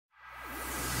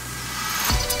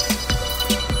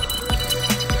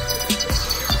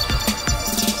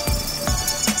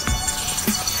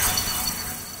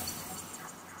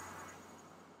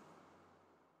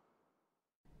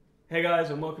Hey guys,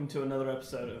 and welcome to another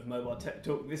episode of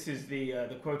MobileTechTalk. This is the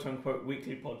quote-unquote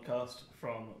weekly podcast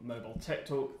from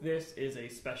MobileTechTalk. This is a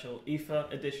special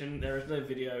IFA edition. There is no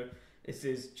video. This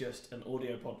is just an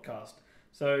audio podcast.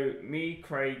 So me,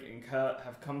 Craig, and Kurt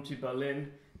have come to Berlin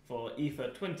for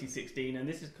IFA 2016, and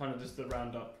this is kind of just the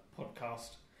roundup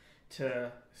podcast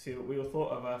to see what we all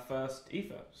thought of our first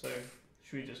IFA. So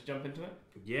should we just jump into it?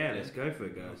 Yeah, let's go for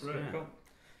it, guys. Really cool.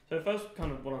 So first,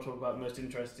 kind of want to talk about the most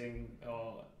interesting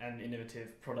and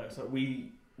innovative products that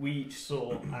we each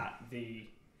saw at the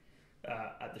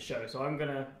show. So I'm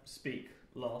going to speak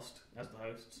last as the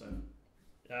host. So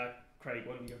Craig,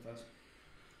 why don't you go first?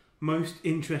 Most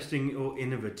interesting or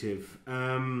innovative?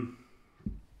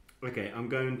 Okay, I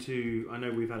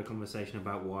know we've had a conversation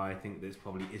about why I think this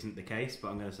probably isn't the case, but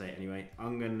I'm going to say it anyway.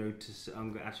 I'm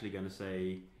actually going to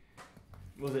say...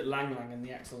 Was it Lang Lang and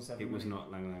the Axel 7? It was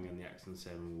not Lang Lang and the Axel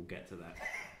 7. We'll get to that.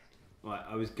 Right,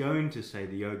 I was going to say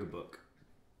the yoga book,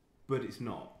 but it's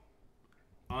not.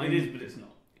 It is, but it's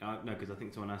not. No, because I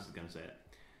think someone else is going to say it.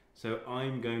 So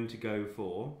I'm going to go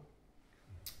for...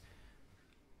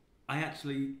 I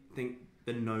actually think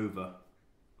the Nova,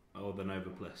 or the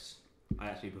Nova Plus. I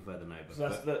actually prefer the Nova. So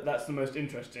that's the most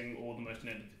interesting or the most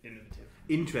innovative?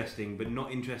 Interesting, but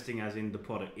not interesting as in the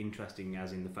product. Interesting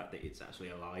as in the fact that it's actually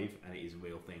alive and it is a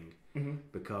real thing. Mm-hmm.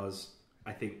 Because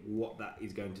I think what that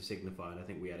is going to signify, and I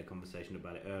think we had a conversation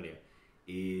about it earlier,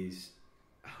 is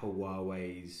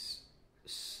Huawei's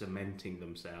cementing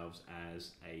themselves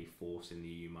as a force in the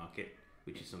EU market,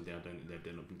 which is something I don't think they've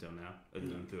done up until now, other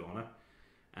than through Honor.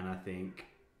 And I think,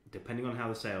 depending on how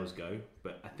the sales go,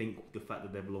 but I think the fact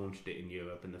that they've launched it in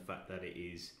Europe and the fact that it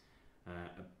is,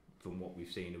 from what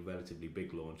we've seen, a relatively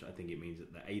big launch, I think it means that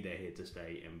A, they're here to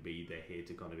stay, and B, they're here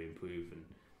to kind of improve and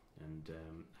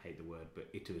hate the word,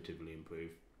 but iteratively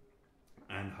improve.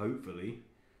 And hopefully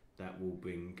that will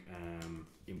bring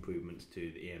improvements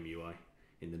to the EMUI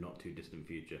in the not too distant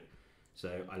future.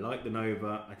 So I like the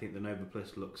Nova. I think the Nova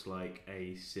Plus looks like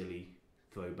a silly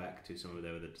throwback to some of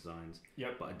their other designs.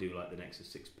 Yep. But I do like the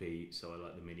Nexus 6P, so I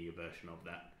like the mini version of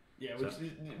that. Yeah,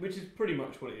 which is pretty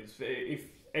much what it is. If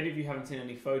any of you haven't seen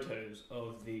any photos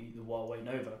of the Huawei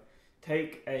Nova,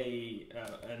 take a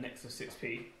Nexus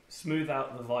 6P, smooth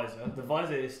out the visor. The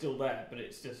visor is still there, but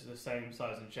it's just the same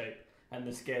size and shape, and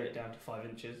then scale it down to 5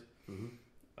 inches. Mm-hmm.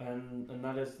 And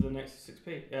that is the Nexus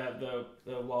 6P, the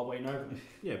Huawei Nova.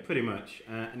 Yeah, pretty much.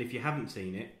 And if you haven't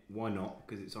seen it, why not?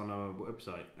 Because it's on our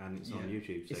website and it's on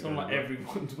YouTube. So it's on like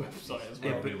everyone's website as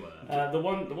well. Everywhere. The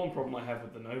one problem I have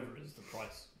with the Nova is the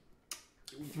price.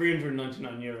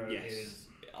 €399 is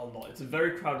a lot. It's a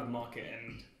very crowded market,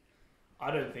 and I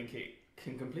don't think it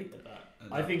can compete at that.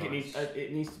 I think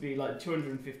it needs to be like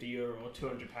 €250 or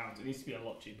 £200. It needs to be a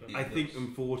lot cheaper. I think,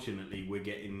 unfortunately, we've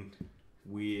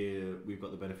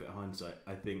got the benefit of hindsight.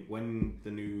 I think when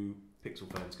the new Pixel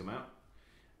phones come out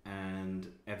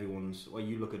and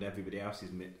you look at everybody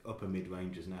else's upper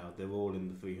mid-ranges now, they're all in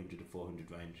the 300 to 400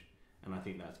 range, and I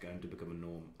think that's going to become a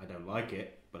norm. I don't like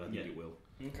it, but I think it will.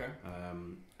 Okay.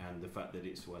 And the fact that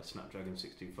it's Snapdragon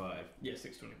 625. Yeah,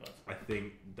 625. I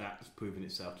think that's proven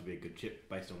itself to be a good chip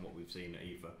based on what we've seen at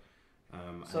IFA.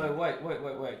 So wait.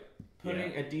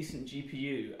 Putting a decent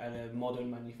GPU and a modern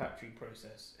manufacturing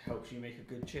process helps you make a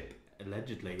good chip.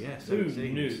 Allegedly, yeah. So it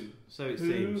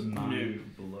seems.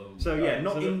 So yeah,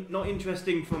 not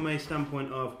interesting from a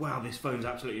standpoint of wow, this phone's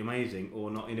absolutely amazing,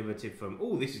 or not innovative from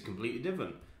this is completely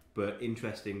different. But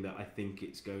interesting that I think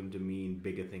it's going to mean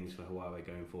bigger things for Huawei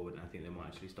going forward, and I think they might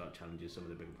actually start challenging some of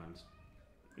the bigger brands.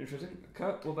 Interesting.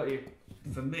 Kurt, what about you?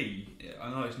 For me, I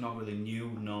know it's not really new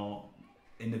nor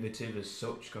innovative as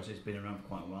such because it's been around for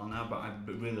quite a while now, but I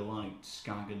really liked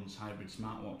Skagen's hybrid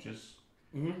smartwatches.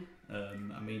 Mm-hmm.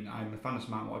 I mean, I'm a fan of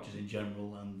smartwatches in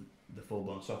general and the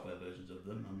full-blown software versions of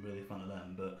them. I'm really a fan of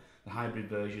them, but the hybrid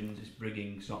versions is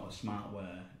bringing sort of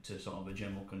smartware to sort of a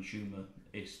general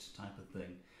consumerist type of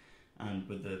thing. And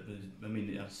with it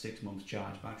has 6 months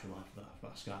charge battery life for that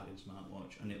Skagen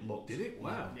smartwatch, and it looked. Did it?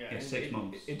 Wow. Yeah, 6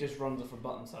 months. It just runs off a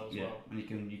button cell as well. And you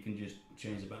can just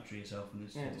change the battery yourself, and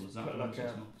it's simple as that.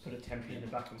 Put a temp in the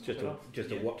back and just a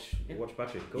watch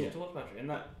battery. Cool. Just a watch battery, and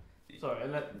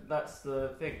that's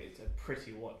the thing. It's a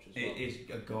pretty watch as well. It is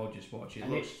a gorgeous watch. It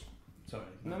looks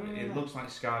like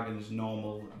Skagen's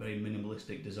normal, very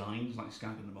minimalistic designs, like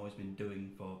Skagen have always been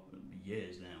doing for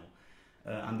years now.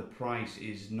 And the price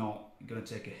is not going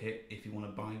to take a hit if you want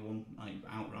to buy one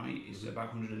outright. It's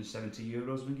about €170, I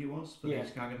think it was, for the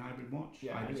Skagen hybrid watch.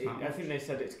 Yeah, I think they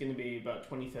said it's going to be about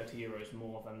 €20-30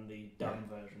 more than the down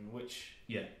version, which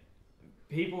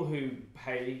people who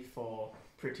pay for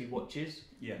pretty watches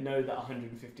know that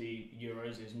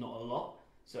 €150 is not a lot.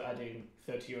 So adding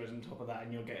 €30 on top of that,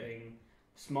 and you're getting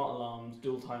smart alarms,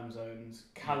 dual time zones,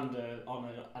 calendar on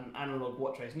an analog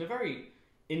watch face in a very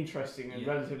interesting and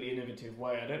relatively innovative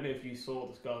way. I don't know if you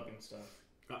saw the Scargan stuff.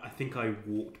 I think I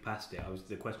walked past it.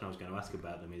 The question I was going to ask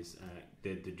about them is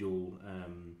the dual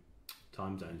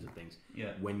time zones and things.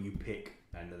 Yeah. When you pick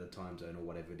another time zone or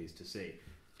whatever it is to see,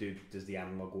 does the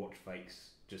analog watch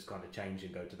face just kind of change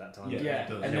and go to that time zone? Yeah, it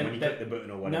does. And then when you click the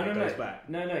button or whatever, it goes back?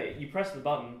 No, you press the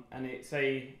button and it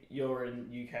say you're in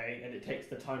UK and it takes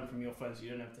the time from your phone, so you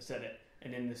don't have to set it.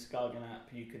 And in the Scargan app,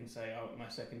 you can say, "Oh, my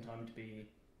second time to be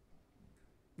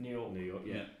New York."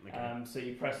 Yeah. Okay. So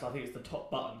you press, I think it's the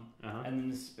top button,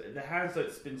 and then the hands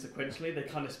don't spin sequentially. They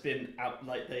kind of spin out,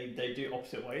 like they do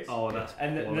opposite ways. Oh, that's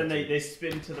and then they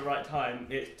spin to the right time.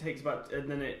 It takes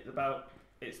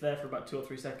it's there for about 2 or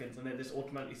 3 seconds, and then this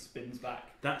automatically spins back.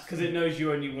 That's because it knows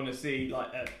you only want to see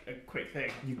like a quick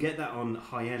thing. You get that on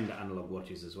high-end analog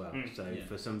watches as well.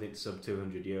 For something sub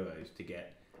 €200 to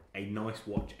get a nice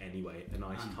watch anyway, a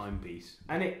nice timepiece,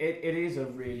 and it is a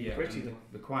really pretty.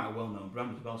 They're quite a well-known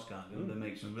brand as well, Scargan. They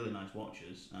make some really nice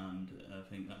watches, and I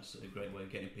think that's a great way of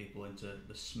getting people into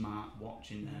the smart watch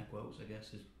in air quotes. I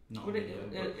guess is not. But it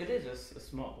is a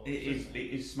smart watch. It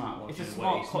is smart watch. It's a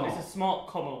smart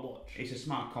comma watch. It's a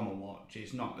smart comma watch.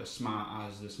 It's not as smart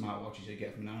as the smart watches you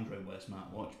get from an Android Wear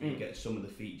smartwatch, but you get some of the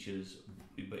features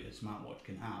that a smartwatch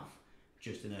can have,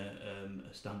 just in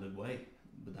a standard way,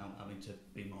 without having to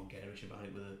be more garish about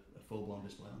it with a full-blown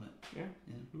display on it.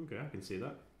 Yeah. Okay, I can see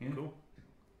that. Yeah. Cool.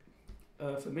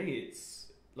 For me,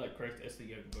 it's like great. It's the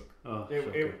yoga book. Oh,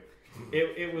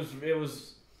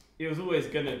 it was always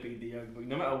gonna be the yoga book,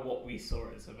 no matter what we saw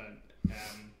at this event.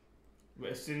 But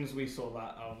as soon as we saw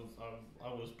that,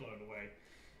 I was blown away.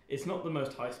 It's not the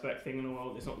most high-spec thing in the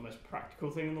world. It's not the most practical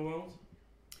thing in the world,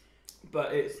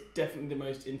 but it's definitely the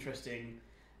most interesting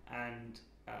and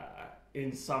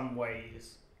in some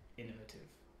ways innovative.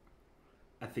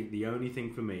 I think the only thing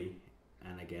for me,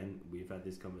 and again we've had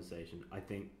this conversation, I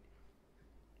think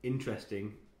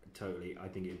interesting, totally, I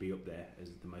think it'd be up there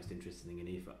as the most interesting thing in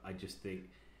IFA. I just think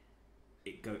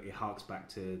it harks back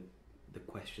to the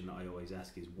question that I always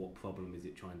ask is, what problem is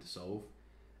it trying to solve?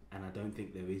 And I don't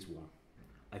think there is one.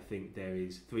 I think there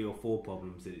is 3 or 4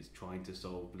 problems that it's trying to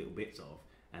solve little bits of,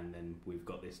 and then we've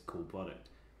got this cool product.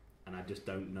 And I just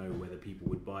don't know whether people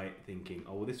would buy it thinking,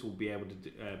 oh, well, this will be able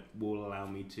to will allow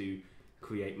me to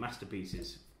create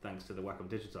masterpieces thanks to the Wacom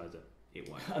digitizer. It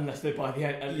won't, unless they buy the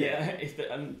if they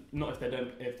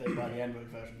buy the Android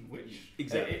version, which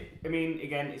exactly. I mean,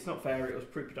 again, it's not fair. It was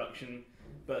pre-production,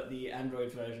 but the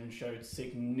Android version showed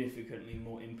significantly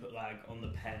more input lag on the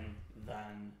pen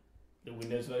than the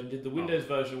Windows version did. The Windows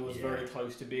version was very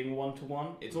close to being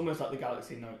 1-to-1. It's almost like the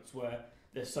Galaxy Notes, where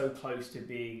they're so close to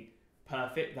being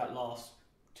perfect. That last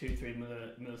 2-3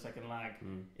 millisecond lag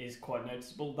is quite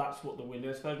noticeable. That's what the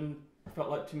Windows version felt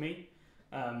like to me.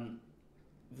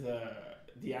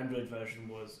 The Android version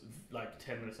was like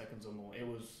 10 milliseconds or more. It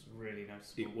was really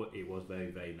noticeable. It was very,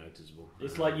 very noticeable.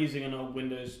 It's like using an old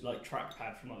Windows like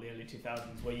trackpad from like the early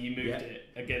 2000s, where you moved it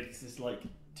against this like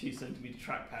 2 centimeter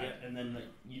trackpad, and then like,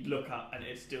 you'd look up and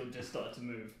it still just started to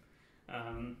move.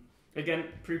 Again,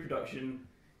 pre-production,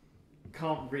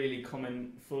 can't really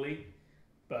comment fully,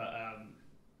 but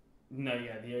the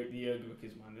yoga book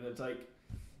is mine. It's like,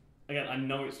 again, I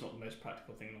know it's not the most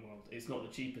practical thing in the world. It's not the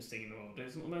cheapest thing in the world.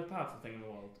 It's not the most powerful thing in the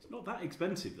world. It's not that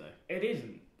expensive though. It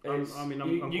isn't. I'm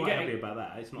quite happy about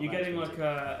that. It's not. You're getting like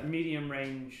a medium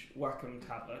range Wacom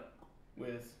tablet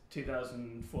with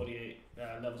 2048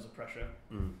 levels of pressure.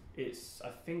 I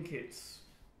think it's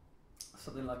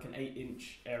something like an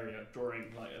 8-inch area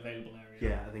drawing, like available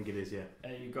area. Yeah, I think it is. Yeah.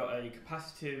 You've got a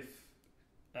capacitive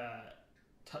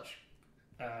touch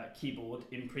keyboard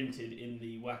imprinted in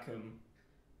the Wacom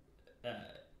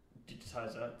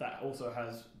digitizer that also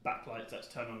has backlights that's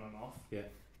turn on and off. Yeah.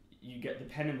 You get the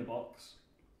pen in the box,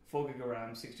 4 gig of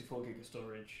RAM, 64 gig of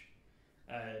storage,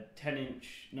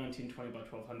 10-inch 1920 by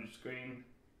 1200 screen.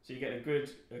 So you get a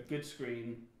good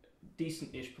screen,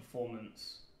 decent-ish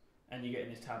performance, and you get in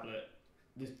this tablet.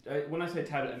 When I say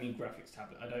tablet, I mean graphics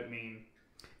tablet. I don't mean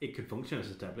it could function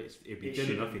as a tablet. It'd be good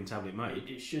enough in tablet mode.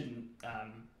 It shouldn't.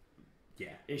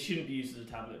 It shouldn't be used as a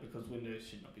tablet because Windows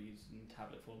should not be used in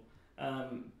tablet form.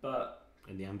 And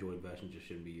the Android version just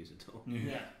shouldn't be used at all.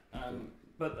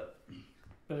 But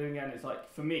again, it's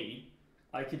like, for me,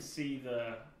 I could see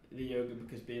the yoga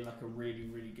book as being like a really,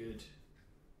 really good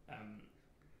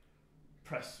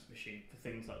press machine for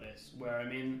things like this, where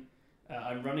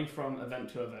I'm running from event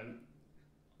to event.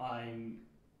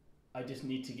 I just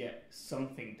need to get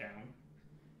something down.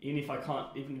 Even if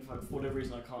for whatever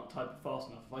reason I can't type it fast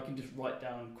enough, if I can just write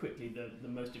down quickly the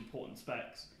most important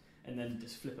specs and then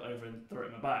just flip it over and throw it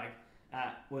in my bag.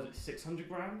 At, was it 600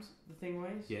 grams the thing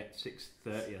weighs? Yeah,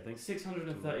 630, I think.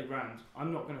 630 grams.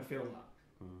 I'm not going to feel that.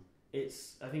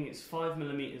 I think it's 5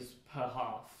 millimeters per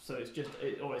half, so it's just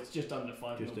under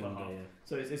 5 Just mil per under, half. yeah.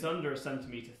 So it's under a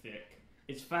centimetre thick.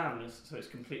 It's fanless, so it's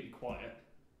completely quiet.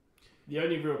 The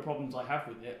only real problems I have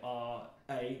with it are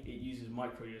it uses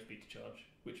micro USB to charge,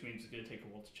 which means it's going to take a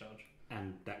while to charge.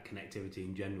 And that connectivity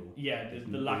in general. Yeah,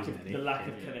 the lack of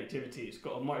connectivity. It's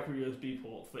got a micro USB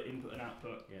port for input and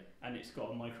output, and it's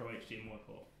got a micro HDMI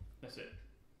port. That's it.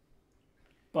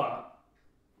 But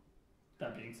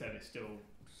that being said, it's still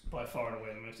by far and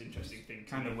away the most interesting thing.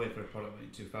 Kind of weird for a product in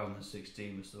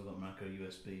 2016 we've still got micro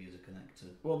USB as a connector.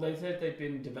 Well, they said they've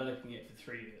been developing it for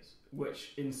 3 years,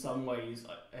 which in some ways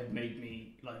had made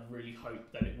me like really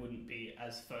hope that it wouldn't be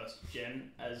as first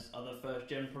gen as other first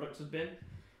gen products have been.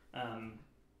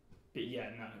 But yeah,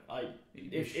 no.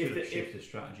 Shift the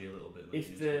strategy a little bit.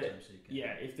 If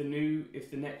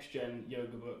the next gen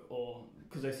yoga book, or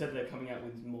because they said they're coming out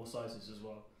with more sizes as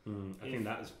well. I think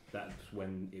that's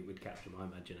when it would capture my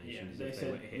imagination. Yeah, if they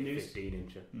were to hit 15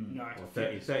 incher. No, or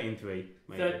 13.3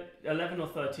 maybe. 11 or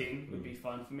 13 would be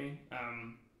fine for me.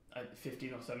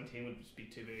 15 or 17 would just be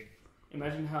too big.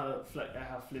 Imagine how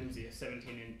flimsy a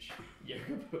 17-inch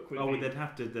yoga book would be. Oh, they'd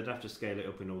have to scale it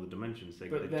up in all the dimensions. They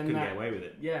couldn't get away with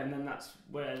it. Yeah, and then that's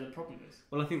where the problem is.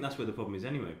 Well, I think that's where the problem is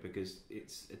anyway, because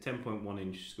it's a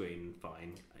 10.1-inch screen,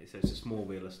 fine. It's a small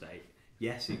real estate.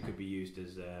 Yes, it could be used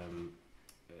as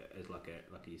like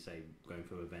you say, going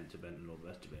from event to event and all the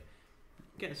rest of it.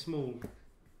 Get a small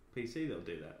PC that'll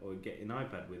do that, or get an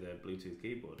iPad with a Bluetooth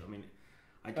keyboard. I mean,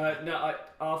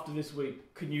 after this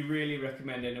week, can you really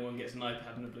recommend anyone gets an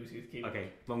iPad and a Bluetooth keyboard? Okay,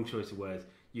 wrong choice of words.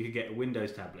 You could get a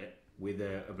Windows tablet with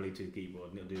a Bluetooth keyboard,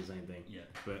 and it'll do the same thing. Yeah,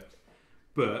 but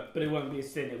it won't be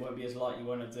as thin. It won't be as light. You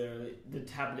won't have the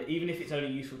tablet, even if it's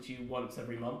only useful to you once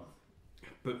every month.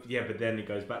 But then it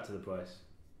goes back to the price.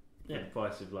 Yeah, the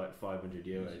price of like €500,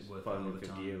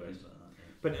 550 euros. Like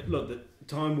that, But look, the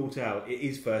time will tell. It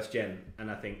is first gen, and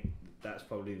I think that's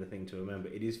probably the thing to remember.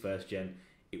 It is first gen.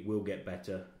 It will get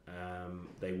better.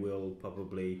 They will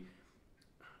probably.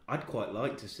 I'd quite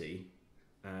like to see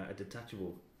a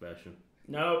detachable version.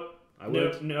 No, I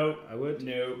would. No, I would.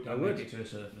 No, I would. Make it to a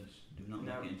surface. Do not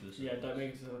make it into the surface. Yeah, don't make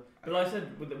it to the surface. But like I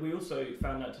said, we also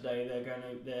found out today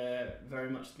they're very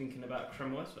much thinking about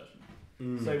Chrome OS version.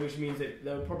 So, which means that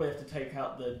they'll probably have to take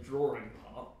out the drawing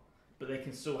part, but they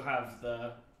can still have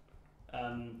the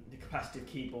capacitive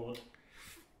keyboard,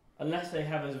 unless they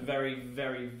have a very,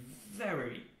 very,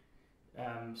 very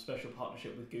special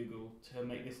partnership with Google to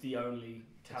make this the only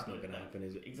tablet. That's not going to happen,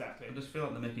 is it? Exactly. I just feel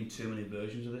like they're making too many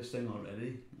versions of this thing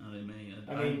already.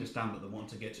 I understand that they want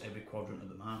to get to every quadrant of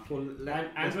the market. Well,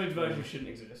 Android version shouldn't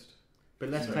exist. But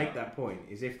let's take that point.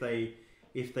 Is if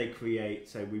they create,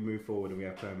 so we move forward and we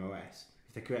have Chrome OS.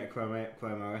 If they create a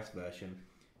Chrome OS version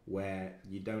where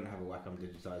you don't have a Wacom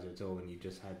digitizer at all and you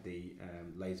just had the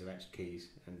laser etched keys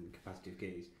and capacitive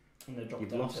keys, and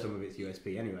you've lost some of its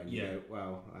USP anyway. And you go,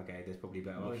 well, okay, there's probably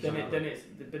better options.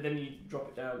 But then you drop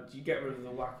it down. You get rid of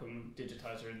the Wacom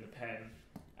digitizer in the pen,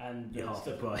 and half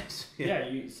the price. Yeah,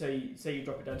 you say you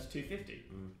drop it down to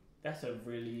 $250. That's a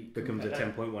really becomes a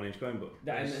 10.1-inch Chromebook.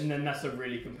 And then that's a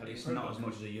really compelling. It's not as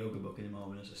much as a yoga book anymore,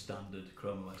 when it's a standard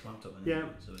Chrome OS laptop. Yeah.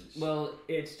 So it's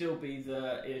it'd still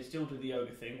do the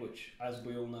yoga thing, which, as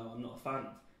we all know, I'm not a fan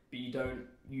of. But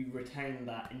you retain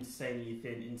that insanely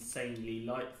thin, insanely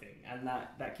light thing, and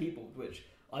that keyboard, which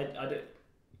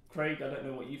Craig, I don't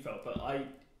know what you felt, but I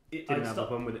didn't have a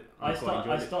problem with it. I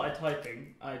started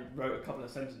typing. I wrote a couple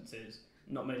of sentences,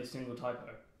 not made a single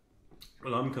typo.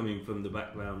 Well, I'm coming from the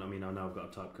background. I mean, I know I've got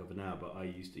a type cover now, but I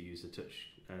used to use the touch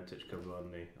cover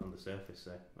on the Surface,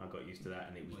 so I got used to that,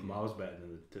 and it was miles better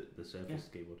than the Surface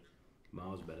keyboard.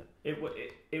 Miles better.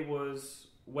 It was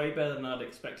way better than I'd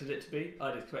expected it to be.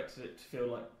 I'd expected it to feel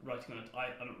like writing on an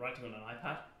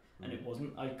iPad, and it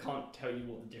wasn't. I can't tell you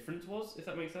what the difference was, if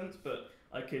that makes sense, but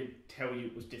I could tell you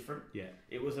it was different. Yeah.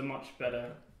 It was a much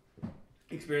better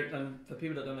experience, and for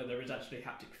people that don't know, there is actually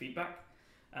haptic feedback.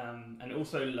 And it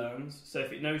also learns, so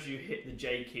if it knows you hit the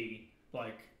J key,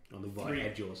 like on the right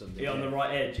edge or something, on the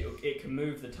right edge, it can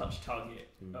move the touch target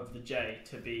of the J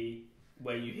to be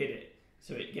where you hit it,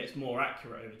 so it gets more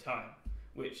accurate over time,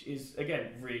 which is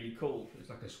again really cool. It's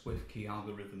like a Swift key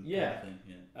algorithm. Yeah. Kind of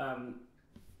thing. Yeah.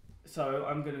 So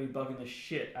I'm going to be bugging the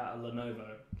shit out of Lenovo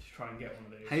to try and get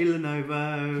one of these. Hey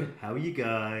Lenovo, how are you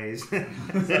guys?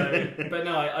 But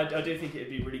no, I do think it'd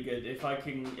be really good if I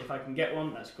can get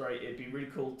one. That's great. It'd be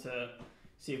really cool to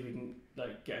see if we can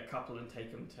get a couple and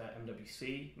take them to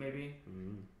MWC maybe.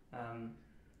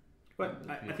 But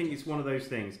I think it's one of those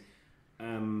things.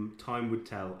 time would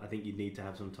tell. I think you'd need to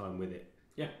have some time with it.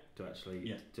 Yeah. To actually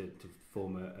Yeah. to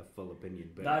form a full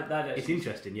opinion. But That it's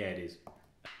interesting. Yeah, it is.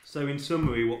 So in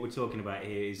summary, what we're talking about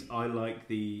here is I like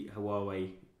the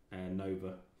Huawei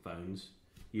Nova phones.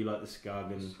 You like the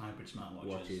Skagen hybrid smartwatches.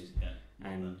 watches, Yeah.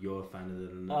 and you're a fan of the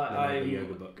Lenovo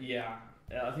Yoga Book. Yeah,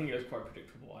 I think it was quite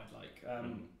predictable what I'd like.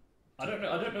 I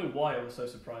don't know why I was so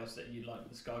surprised that you liked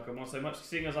the Skagen one so much,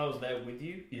 seeing as I was there with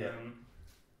you. Yeah.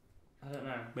 I don't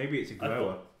know. Maybe it's a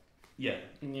grower. Yeah.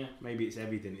 Yeah. Maybe it's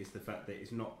everything. It's the fact that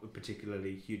it's not a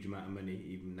particularly huge amount of money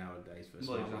even nowadays for a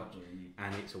smartwatch,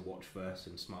 and it's a watch first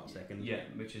and smart second. Yeah,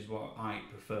 which is what I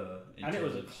prefer. And it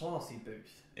was a classy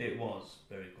booth. It was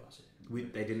very classy.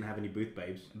 They didn't have any booth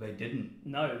babes. They didn't.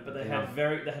 No, but they had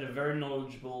a very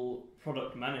knowledgeable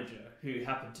product manager who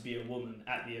happened to be a woman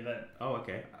at the event. Oh,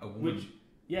 okay. A woman.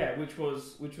 Which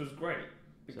was great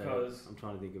because So I'm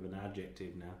trying to think of an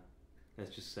adjective now.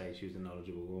 Let's just say she was a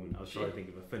knowledgeable woman. I was trying to think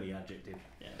of a funny adjective.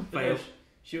 yeah, Fail.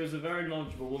 She was a very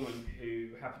knowledgeable woman who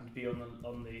happened to be on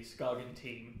the Skagen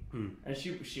team, and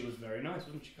she was very nice,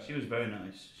 wasn't she? She was very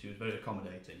nice. She was very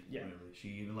accommodating. Yeah. Really. She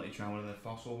even let you try one of their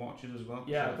Fossil watches as well.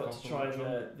 Yeah, I got to try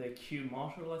the Q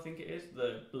Marshall, I think it is,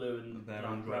 the blue and their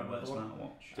black Android one.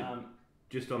 smartwatch.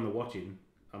 Just on the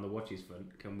watches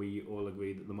front, can we all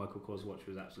agree that the Michael Kors watch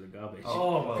was absolute garbage?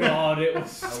 Oh god, it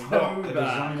was so a bad.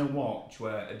 designer watch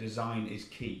where a design is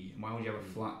key. Why would you have a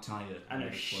flat tire And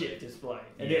a shit display.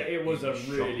 And Yeah, it was a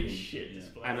really shocking. shit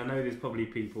display. And I know there's probably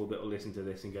people that will listen to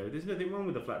this and go, "There's nothing wrong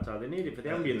with the flat tire. They need it for the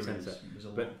ambient sensor."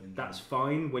 But that's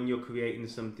fine when you're creating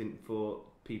something for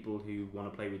people who want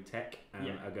to play with tech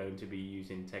and are going to be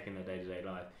using tech in their day-to-day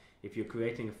life. If you're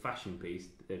creating a fashion piece,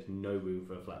 there's no room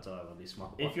for a flat tire on this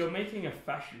smartwatch. If you're making a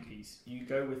fashion piece, you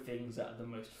go with things that are the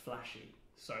most flashy.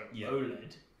 So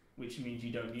OLED, which means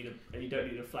you don't need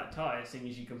a flat tire, seeing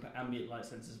as you can put ambient light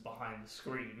sensors behind the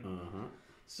screen.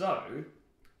 So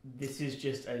this is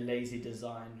just a lazy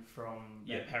design from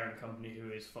their parent company,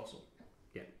 who is Fossil.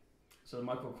 Yeah. So the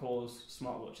Michael Kors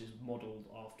smartwatch is modelled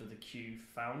after the Q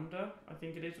Founder, I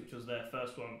think it is, which was their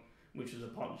first one, which was a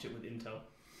partnership with Intel.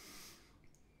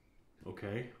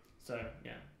 Okay. So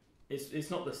yeah,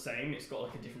 it's not the same. It's got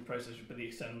like a different processor, but the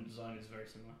external design is very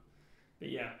similar. But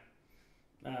yeah,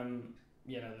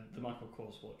 the Michael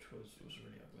Kors watch was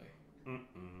really ugly.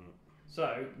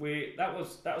 So that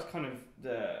was kind of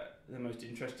the most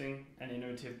interesting and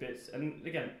innovative bits. And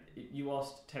again, you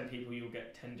asked 10 people, you'll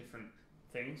get 10 different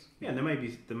things. Yeah, and there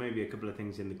may be a couple of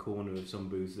things in the corner of some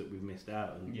booths that we've missed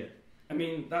out. And I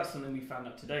mean, that's something we found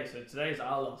out today. So today is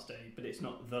our last day, but it's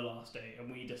not the last day. And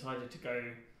we decided to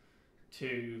go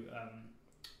to,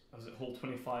 was it Hall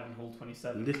 25 and Hall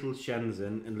 27? Little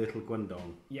Shenzhen and Little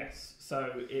Guangdong. Yes. So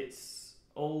it's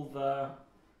all the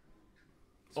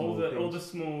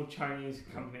small Chinese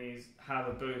companies have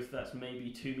a booth that's maybe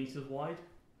 2 meters wide,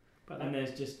 and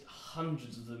there's just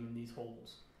hundreds of them in these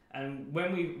halls. And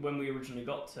when we originally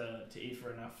got to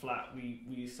IFA in our flat,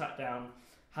 we sat down,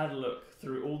 had a look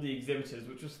through all the exhibitors,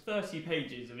 which was 30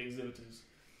 pages of exhibitors,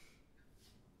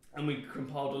 and we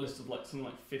compiled a list of something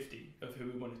like 50 of who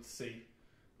we wanted to see,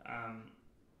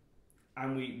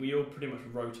 and we all pretty much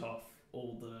wrote off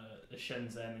all the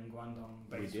Shenzhen and Guangdong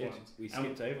based ones. We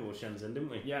skipped over Shenzhen, didn't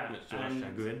we? Yeah,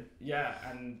 chagrin. Yeah,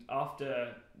 and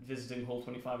after visiting Hall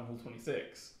 25 and Hall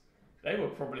 26, they were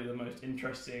probably the most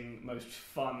interesting, most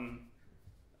fun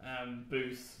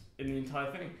booths in the entire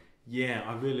thing. Yeah,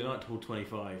 I really liked Hall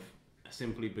 25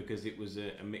 simply because it was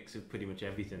a mix of pretty much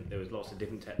everything. There was lots of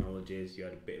different technologies. You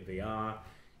had a bit of VR,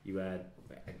 you had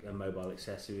mobile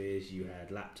accessories, you had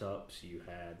laptops, you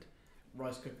had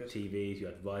rice cookers, TVs, you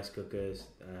had rice cookers,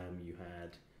 you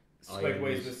had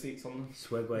Swegways with seats on them.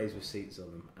 Swegways with seats on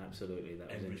them, absolutely.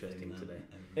 That was interesting today.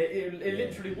 It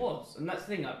literally was, and that's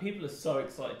the thing. People are so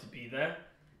excited to be there.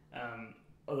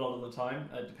 A lot of the time,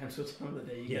 it depends what time of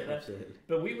the day you get there. Absolutely.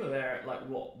 But we were there at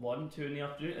 1, 2 in the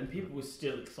afternoon, and people were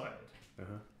still excited,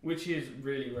 which is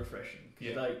really refreshing.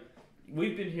 Because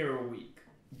we've been here a week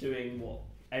doing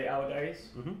 8-hour days.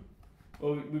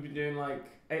 Well, we've been doing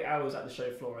 8 hours at the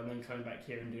show floor, and then coming back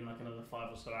here and doing another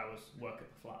 5 or so hours work at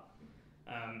the flat.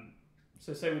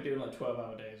 So say we're doing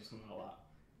 12-hour days or something like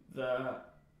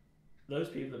that. Those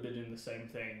people have been doing the same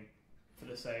thing for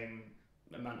the same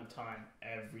amount of time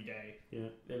every day. Yeah.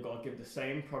 They've got to give the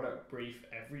same product brief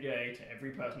every day to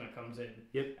every person that comes in.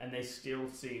 Yep. And they still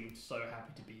seem so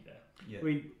happy to be there. Yeah. I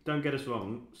mean, don't get us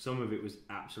wrong, some of it was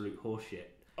absolute horseshit.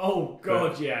 Oh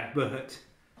god, But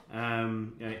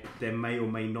there may or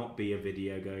may not be a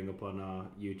video going up on our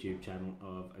YouTube channel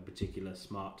of a particular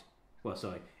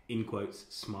in quotes,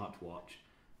 smartwatch,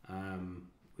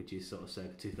 which is sort of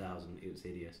circa 2000. It was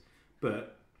hideous.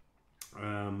 But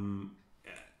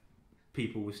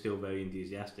people were still very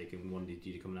enthusiastic and wanted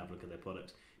you to come and have a look at their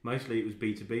products. Mostly it was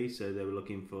B2B, so they were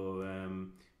looking for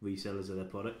resellers of their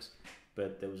products,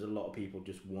 but there was a lot of people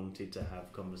just wanted to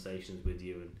have conversations with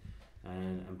you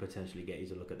and potentially get you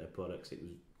to look at their products. It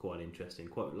was quite interesting,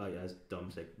 quite, like as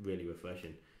Dom said, really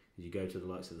refreshing. You go to the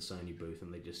likes of the Sony booth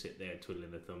and they just sit there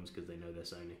twiddling their thumbs because they know they're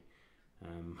Sony.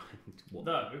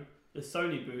 Though the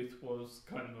Sony booth was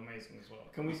kind of amazing as well.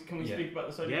 Can we speak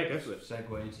about the Sony? Yeah, booth? go for it.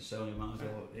 Segue into Sony, might as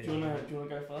well. Do you want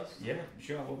to go first? Yeah,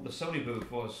 sure. Well, the Sony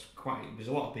booth was quite. There's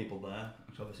a lot of people there.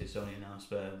 Obviously, Sony announced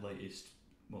their latest,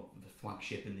 the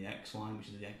flagship in the X line, which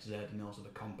is the XZ, and also the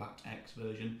compact X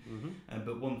version. Mm-hmm.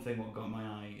 But one thing what got my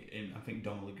eye, I think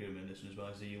Don will agree with me on this one as well,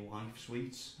 is the Life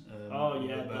suites. The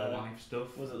Life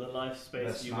stuff. Was it the Life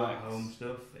Space the smart UX? home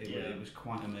stuff? It was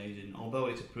quite amazing. Although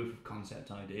it's a proof of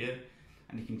concept idea,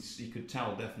 and you could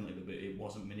tell definitely that it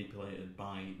wasn't manipulated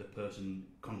by the person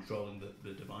controlling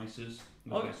the devices,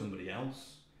 by somebody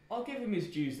else. I'll give him his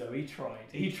dues though. He tried.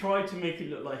 He tried to make it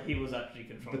look like he was actually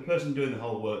controlling. The person doing the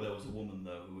whole work there was a woman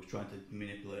though, who was trying to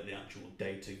manipulate the actual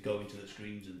data, go into the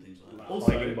screens and things like that.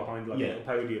 Also, hiding behind like a little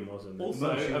podium or something.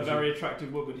 Also, a very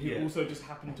attractive woman who also just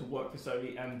happened to work for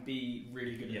Sony and be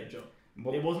really good at her job.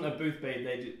 It wasn't a booth babe.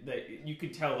 You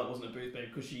could tell that wasn't a booth babe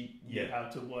because she knew how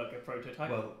to work a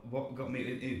prototype. Well, what got me,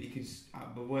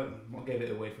 what gave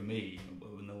it away for me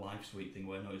in the Life Suite thing,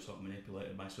 where I know it's sort of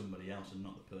manipulated by somebody else and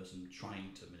not the person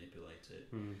trying to manipulate it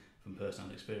from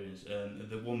first-hand experience.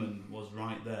 The woman was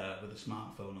right there with a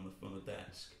smartphone on the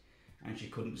desk, and she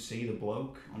couldn't see the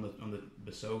bloke on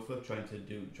the sofa trying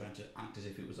to act as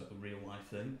if it was like a real life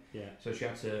thing. Yeah. So she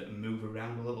had to move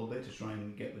around a little bit to try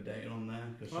and get the data on there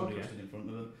because somebody was stood in front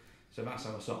of her. So that's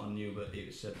how I sort of knew that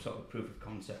it's a sort of proof of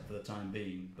concept for the time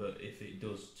being. But if it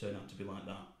does turn out to be like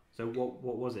that. So what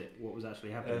was it? What was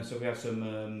actually happening? So we have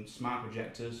some smart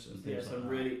projectors and things some like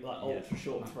really ultra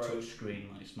short like throw touch screen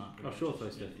like smart projectors. Short throw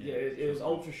stuff. Yeah, it was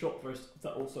ultra short throw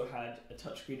that also had a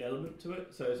touchscreen element to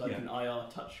it. So it's like an IR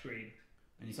touchscreen.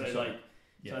 So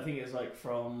I think it's like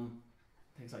from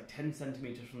 10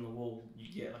 centimeters from the wall,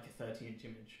 you get like a 30-inch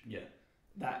image. Yeah.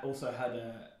 That also had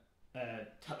a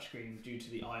touchscreen due to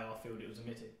the IR field it was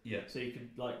emitting. Yeah. So you could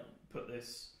like put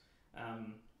this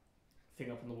thing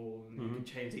up on the wall and you could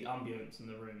change the ambience in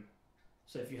the room.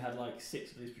 So if you had like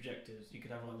 6 of these projectors, you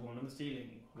could have like one on the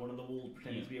ceiling, one on the wall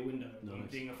pretending to be a window, one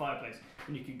being a fireplace,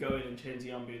 and you could go in and change the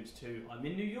ambience to I'm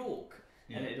in New York.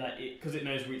 Yeah. And because it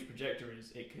knows where each projector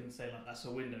is, it can say like that's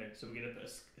a window, so we're gonna put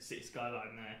a city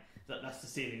skyline there. That's the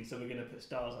ceiling, so we're gonna put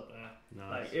stars up there.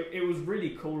 Nice. Like it was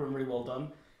really cool and really well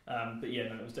done. But yeah,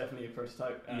 no, it was definitely a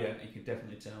prototype. You could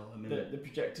definitely tell. I mean, the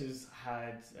projectors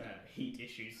had heat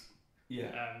issues.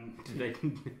 Yeah. Did they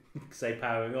say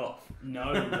powering off?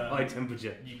 No. High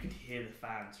temperature. You could hear the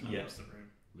fans from across the room.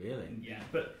 Really? Yeah,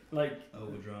 but like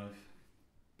overdrive.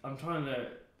 I'm trying to.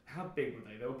 How big were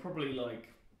they? They were probably like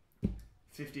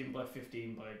 15 by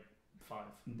 15 by 5.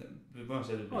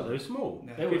 They're small.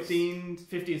 Yeah. They were 15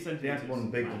 centimeters. They had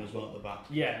one big one as well at the back.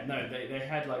 Yeah, no, they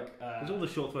had like. Because all the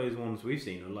short throws ones we've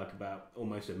seen are like about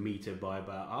almost a metre by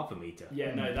about half a metre.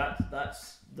 Yeah, no,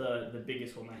 that's the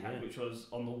biggest one they had, which was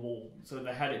on the wall. So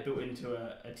they had it built into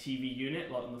a TV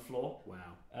unit, like on the floor.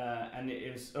 Wow. And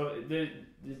it was the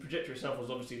projector itself was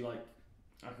obviously like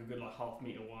a good like half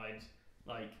metre wide,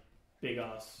 like big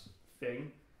ass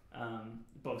thing.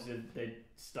 But obviously they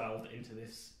styled it into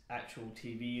this actual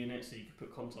TV unit, so you could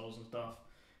put consoles and stuff.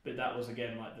 But that was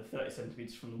again like the 30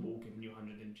 centimeters from the wall, giving you a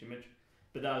 100-inch image.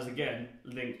 But that was again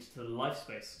linked to the life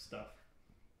space stuff,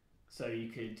 so you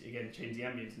could again change the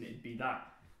ambience, and it'd be that.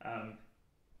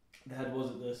 They had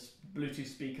the Bluetooth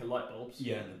speaker light bulbs.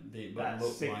 Yeah,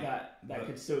 that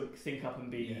could still sync up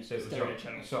and be so it was stereo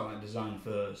channels. Sort of like designed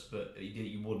first, but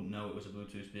you wouldn't know it was a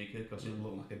Bluetooth speaker because it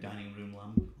looked like a dining room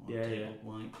lamp. On a table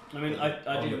light. I mean,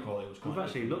 I did. We've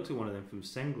actually looked at one of them from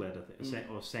Sengled, I think,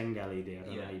 or Sengal LED. I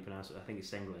don't know how you pronounce it. I think it's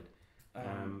Sengled.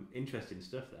 Interesting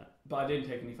stuff, that. But I didn't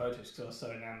take any photos because I was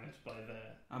so enamoured by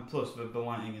And plus, the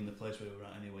lighting in the place where we were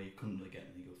at anyway, you couldn't really get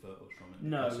any good photos from it.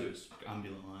 No. Because it was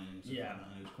ambient lighting and stuff like that,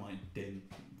 and it was quite dim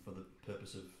for the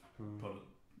purpose of product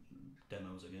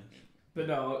demos, I guess. But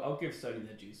no, I'll give Sony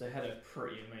their dues. They had a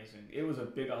pretty amazing. It was a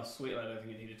big ass suite. I don't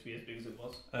think it needed to be as big as it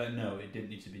was. No, it didn't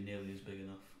need to be nearly as big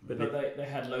enough. But they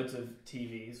had loads of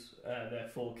TVs. Their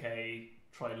 4K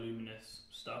triluminous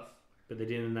stuff. But they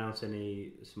didn't announce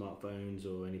any smartphones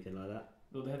or anything like that.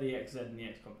 Well, they had the XZ and the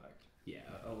X Compact. Yeah,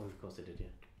 of course they did. Yeah.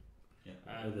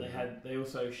 Yeah. They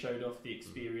also showed off the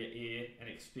Xperia Ear and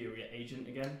Xperia Agent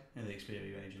again. And the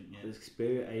Xperia Agent, yeah. The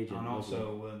Xperia Agent. And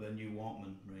also the new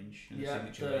Walkman range and the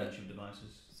signature range of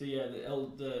devices. So yeah,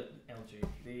 the LG,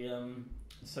 the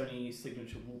Sony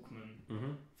Signature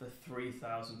Walkman for $3,200.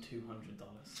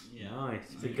 Yeah.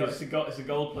 Nice. It's a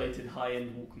gold-plated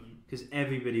high-end Walkman. Because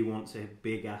everybody wants a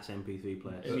big ass MP3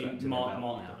 player. I mean, Mark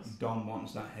does. Don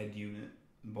wants that head unit.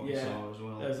 What you saw as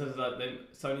well.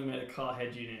 Sony made a car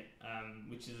head unit,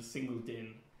 which is a single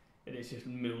DIN, and it's just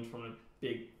milled from a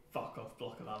big fuck-off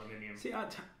block of aluminium. See,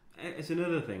 it's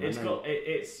another thing.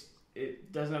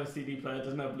 It doesn't have a CD player, it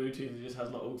doesn't have Bluetooth, it just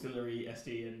has like auxiliary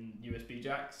SD and USB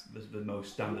jacks. There's the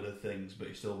most standard of things, but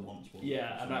he still wants one.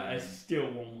 Yeah, and I still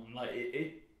want one. Like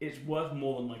it's worth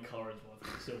more than my car is worth.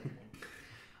 I still want one.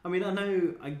 I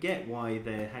mean, I get why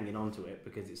they're hanging on to it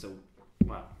because it's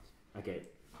okay.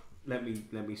 Let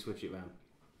me switch it round.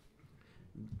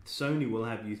 Sony will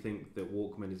have you think that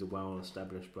Walkman is a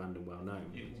well-established brand and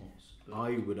well-known. It was.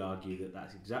 I would argue that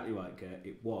that's exactly right, Kurt.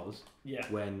 It was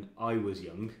when I was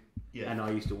young, and I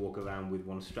used to walk around with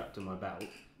one strapped to my belt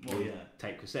with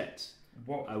tape cassettes.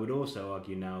 I would also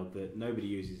argue now that nobody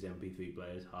uses MP3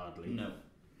 players, hardly. No.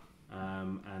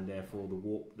 And therefore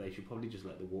they should probably just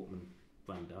let the Walkman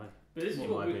brand die. But this is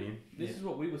my opinion. This is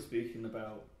what we were speaking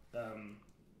about.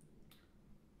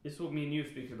 This is what me and you were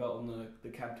speaking about on the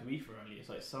Cab to IFA earlier. It's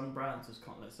like some brands just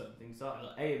can't let certain things die.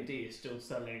 Like AMD is still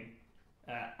selling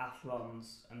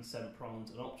Athlons and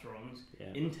Semprons and Opterons. Yeah.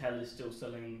 Intel is still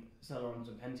selling Celerons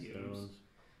and Pentiums.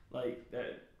 Like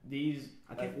these.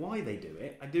 I get why they do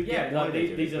it. I do get why like they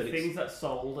do these it. These are things that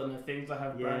sold and are things that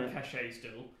have brand cachet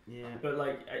still. Yeah. But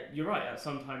like you're right. At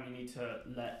some time you need to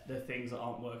let the things that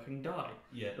aren't working die.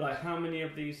 Yeah. Like how many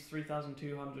of these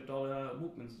 $3,200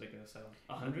 Walkmans are they going to sell?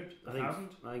 100? 1,000?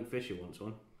 I think Fisher wants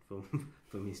one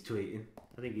from his tweeting.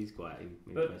 I think he's quite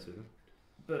impressed with them.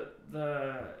 But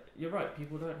you're right.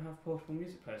 People don't have portable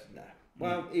music players. No.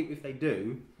 Well, if they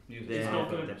do, they're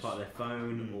part of their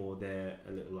phone or they're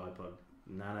a little iPod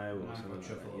Nano or something like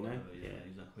that, you know? Yeah,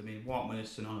 exactly. I mean, Walkman is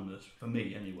synonymous, for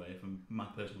me anyway, from my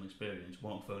personal experience,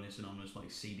 Walkphone is synonymous like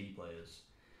CD players.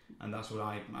 And that's what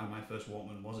my first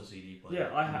Walkman was a CD player.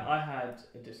 Yeah, I had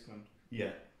a Discman.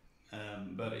 Yeah.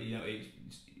 But, you know,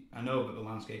 I know that the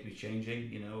landscape is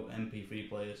changing, you know, MP3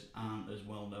 players aren't as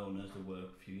well known as they were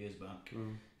a few years back.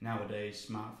 Nowadays,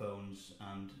 smartphones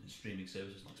and streaming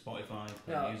services like Spotify,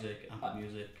 Music, Apple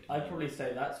Music. I'd probably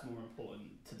say that's more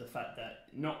important to the fact that,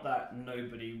 not that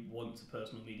nobody wants a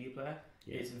personal media player,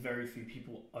 it's very few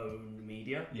people own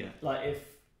media. Yeah. Like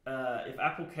if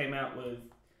Apple came out with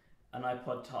an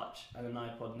iPod Touch and an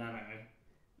iPod Nano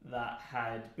that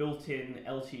had built-in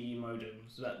LTE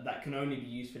modems that can only be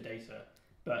used for data,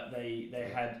 but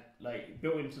they had like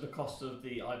built into the cost of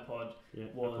the iPod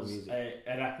was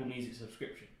an Apple Music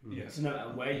subscription. Yeah. So no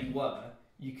matter where you were,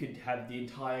 you could have the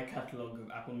entire catalogue of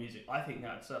Apple Music. I think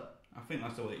that'd sell. I think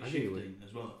that's the way it's shifting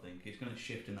as well. I think it's going to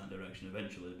shift in that direction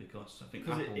eventually because I think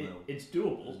Apple it's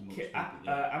doable.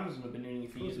 Amazon have been doing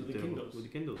it for years with the Kindles. With the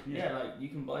Kindles, yeah, like you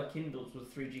can buy Kindles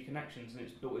with 3G connections, and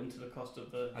it's built into the cost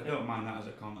of the. I don't mind that as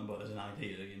a comment, but as an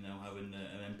idea, you know, having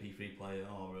an MP3 player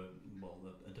or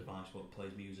a device that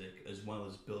plays music as well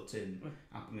as built-in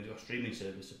Apple Music or streaming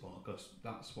service support, because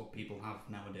that's what people have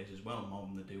nowadays as well, more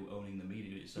than they do owning the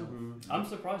media itself. I'm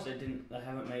surprised they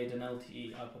haven't made an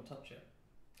LTE iPod Touch yet.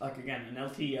 Like again, an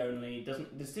LTE only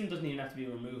the SIM doesn't even have to be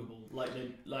removable.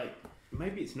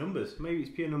 Maybe it's numbers. Maybe it's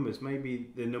pure numbers.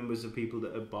 Maybe the numbers of people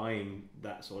that are buying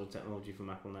that sort of technology from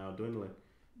Apple now are dwindling,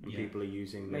 and people are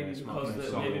using their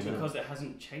smartphones. Maybe because it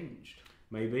hasn't changed.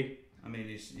 Maybe. I mean,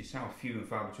 it's how few and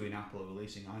far between Apple are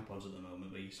releasing iPods at the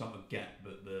moment, but you sort of get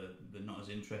that they're not as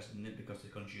interested in it because the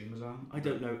consumers aren't. I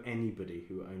don't know anybody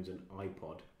who owns an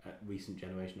iPod, a recent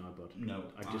generation iPod. No,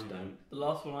 I just don't. The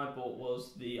last one I bought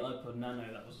was the iPod Nano.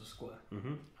 That was a square.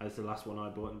 That's the last one I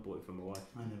bought, and bought it for my wife.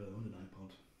 I never owned an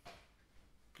iPod.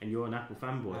 And you're an Apple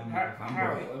fanboy.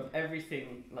 How of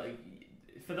everything, like,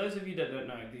 for those of you that don't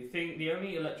know, the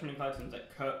only electronic items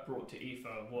that Kurt brought to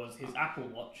IFA was his Apple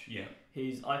Watch,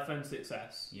 his iPhone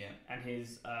 6S, and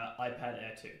his iPad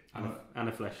Air 2. And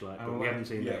a flashlight, but we haven't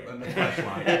seen that yet. And a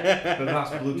flashlight. But that's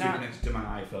Bluetooth connected to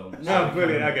my iPhone. No,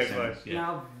 brilliant, okay, fine. Yeah.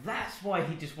 Now, that's why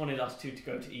he just wanted us two to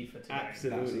go to IFA today.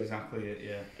 Absolutely. That's exactly it,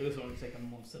 yeah. He also wanted to take a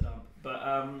monster dump.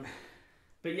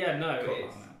 But yeah, no.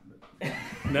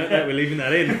 No, we're leaving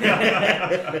that in.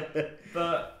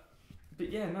 But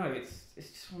yeah, no, it's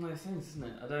just one of those things, isn't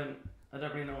it? I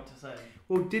don't really know what to say.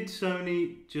 Well, did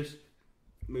Sony, just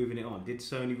moving it on, did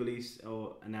Sony release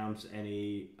or announce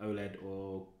any OLED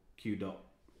or Q-Dot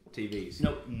TVs.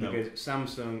 Nope. No. Because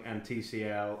Samsung and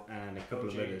TCL and a couple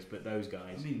of LG. others, but those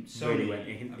guys I mean, really Sony went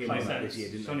in mean, on makes that this year,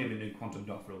 didn't Sony they? have been doing quantum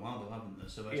dot for a while, though, haven't they?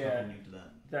 So that's Yeah. nothing new to them.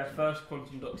 Their first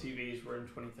quantum dot TVs were in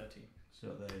 2013. So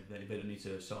they don't need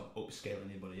to sort of upscale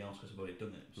anybody else because they've already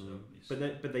done it. So it's,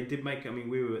 But they did make. I mean,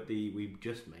 we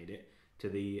just made it to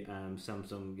the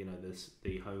Samsung. You know,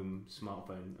 the home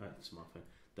smartphone,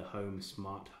 the home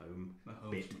smart home the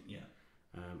home, bit. yeah.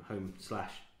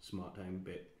 Home/smart home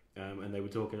bit, and they were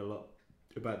talking a lot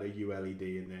about their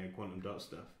ULED and their quantum dot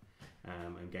stuff,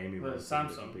 and gaming. Well, modes and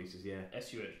bits Samsung. and pieces, yeah.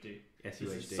 SUHD.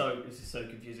 SUHD. This is so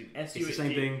confusing. It's the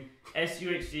same thing.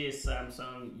 SUHD is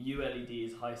Samsung. ULED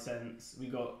is Hisense. We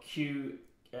got QUHD,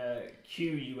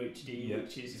 Yeah,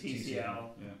 which is it's TCL.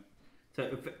 Yeah.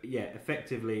 So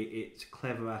effectively, it's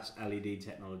clever ass LED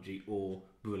technology or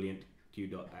brilliant Q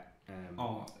dot.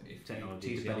 Or if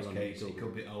technology, TCL's depending on who case, you're it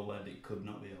could be OLED, it could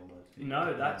not be OLED.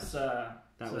 No, that's That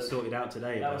was so sorted out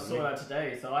today. that was apparently. sorted out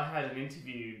today. So I had an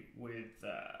interview with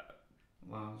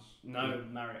Lars.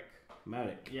 Marek.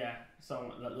 Marek. Yeah,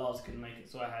 someone that Lars couldn't make it,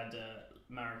 so I had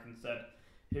Marek instead,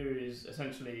 who is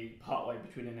essentially partway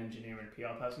between an engineer and a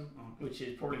PR person, which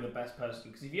is probably the best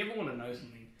person. Because if you ever want to know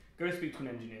something, go speak to an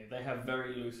engineer. They have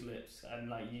very loose lips, and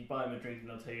like you buy them a drink and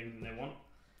they'll tell you anything they want.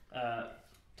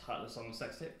 Title of the song was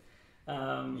Sex Tip.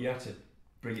 You had to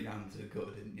bring it down to the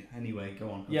gutter, didn't you? Anyway, go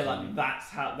on. Yeah, like that's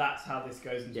how this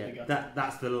goes into the gutter.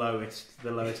 That's the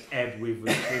lowest ebb we've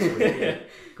reached this week. Yeah,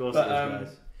 of course it is,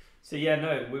 guys. So yeah,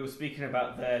 no, we were speaking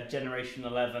about their Generation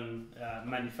 11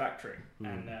 manufacturing,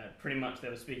 and pretty much they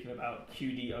were speaking about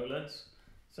QD OLEDs,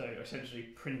 so essentially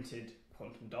printed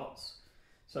quantum dots.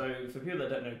 So for people that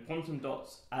don't know, quantum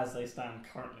dots, as they stand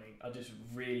currently, are just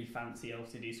really fancy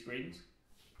LCD screens.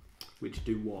 Which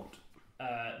do what?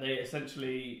 They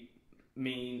essentially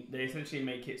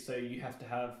make it so you have to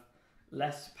have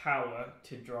less power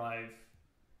to drive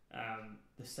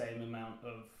the same amount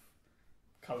of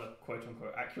color, quote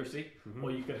unquote, accuracy,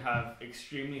 or you could have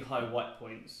extremely high white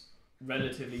points,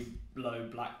 relatively low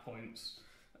black points,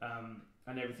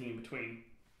 and everything in between.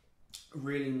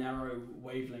 Really narrow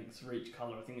wavelengths for each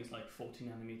color. I think it's like 40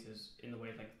 nanometers in the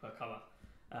wavelength per color.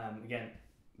 Again,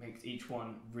 makes each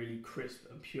one really crisp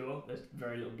and pure. There's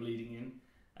very little bleeding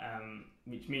in,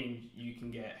 which means you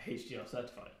can get HDR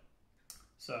certified.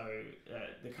 So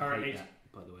the current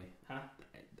by the way, Huh?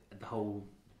 The whole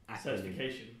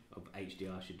certification of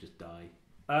HDR should just die.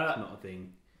 Uh, It's not a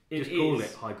thing. it Just call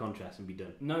is- it high contrast and be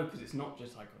done. No, because it's not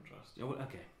just high contrast. Oh,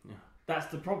 okay. Yeah. That's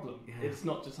the problem. Yeah. It's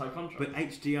not just high contrast. But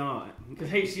HDR.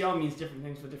 Because HDR means different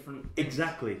things for different.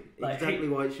 Exactly. Like, exactly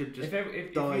why it should just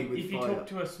die with if you fire. talk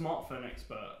to a smartphone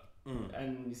expert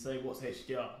and you say what's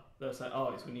HDR, they'll say,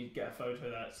 oh, it's when you get a photo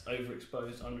that's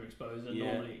overexposed, underexposed, and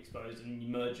Yeah. normally exposed, and you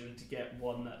merge them to get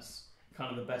one that's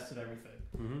kind of the best of everything.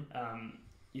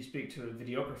 You speak to a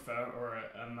videographer or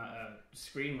a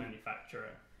screen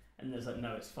manufacturer, and there's like,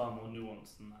 no, it's far more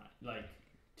nuanced than that. Like,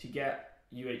 to get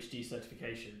UHD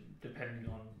certification, depending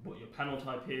on what your panel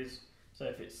type is, so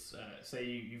if it's, say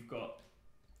you've got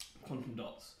quantum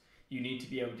dots, you need to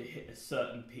be able to hit a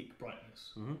certain peak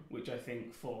brightness, which I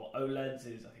think for OLEDs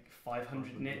is, I think,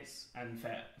 500 nits, and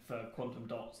for quantum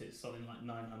dots it's something like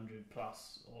 900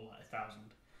 plus, or like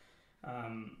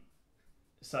 1,000.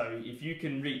 So if you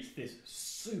can reach this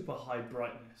super high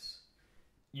brightness,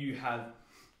 you have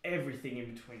everything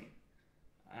in between.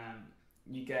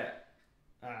 You get,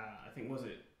 I think, was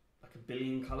it like 1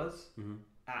 billion colours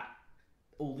at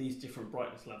all these different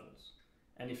brightness levels.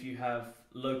 And if you have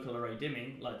local array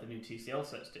dimming, like the new TCL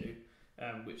sets do,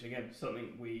 which again,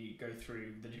 something we go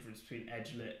through the difference between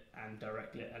edge lit and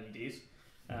direct lit LEDs.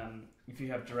 If you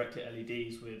have direct lit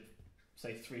LEDs with,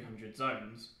 say, 300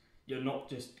 zones, you're not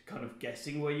just kind of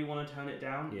guessing where you want to turn it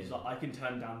down. Yeah. It's like, I can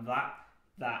turn down that,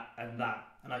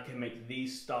 and I can make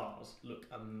these stars look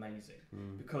amazing.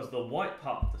 Because the white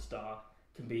part of the star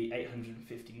can be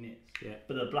 850 nits,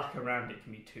 but the black around it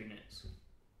can be 2 nits.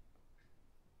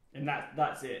 And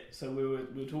that's it. So we were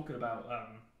talking about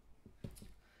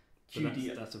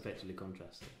QD. That's effectively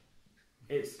contrast.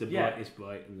 It's The bright is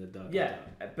bright and the dark is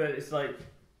dark. but it's like,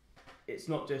 it's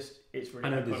not just, it's really I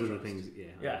know high there's other contrast. things.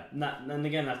 Yeah, and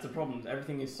again, that's the problem.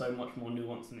 Everything is so much more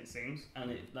nuanced than it seems,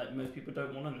 and like most people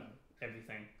don't want to know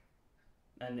everything.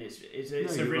 And it's No,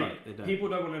 a you're really right, they don't. people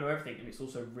don't want to know everything, and it's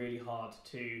also really hard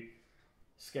to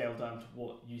scale down to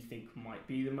what you think might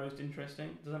be the most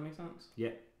interesting. Does that make sense?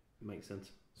 Makes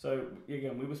sense. So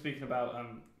again, we were speaking about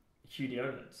QD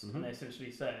OLEDs, and they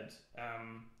essentially said,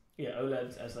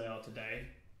 OLEDs as they are today,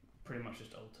 pretty much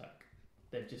just old tech.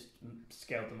 They've just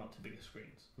scaled them up to bigger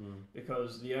screens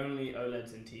because the only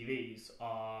OLEDs in TVs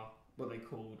are what they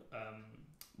called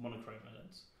monochrome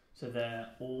OLEDs. So they're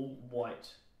all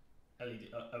white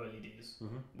OLEDs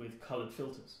with coloured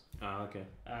filters. Ah, okay.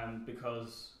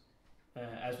 Because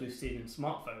as we've seen in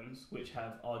smartphones, which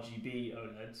have RGB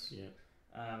OLEDs,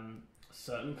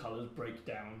 certain colours break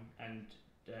down and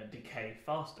decay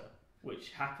faster, which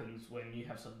happens when you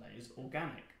have something that is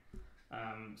organic.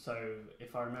 So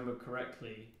if I remember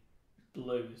correctly,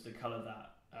 blue is the colour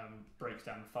that breaks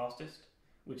down fastest,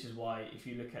 which is why if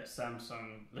you look at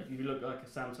Samsung, like if you look like a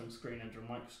Samsung screen under a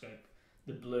microscope,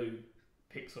 the blue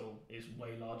pixel is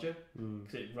way larger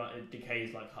because it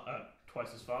decays like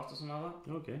twice as fast or something like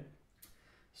that. Okay.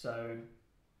 So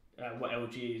what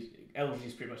LG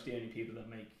is pretty much the only people that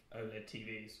make OLED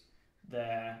TVs.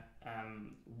 They're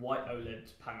white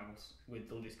OLED panels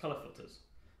with all these colour filters,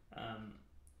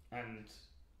 and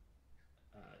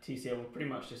TCL were pretty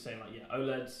much just saying like, yeah,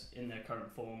 OLEDs in their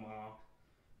current form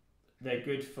they're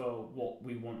good for what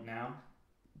we want now,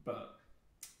 but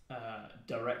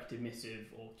direct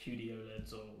emissive or QD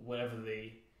OLEDs or whatever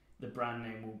the brand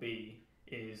name will be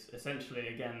is essentially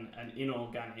again an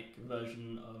inorganic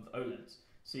version of OLEDs.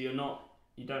 So you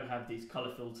don't have these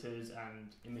color filters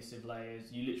and emissive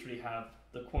layers. You literally have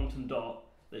the quantum dot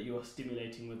that you are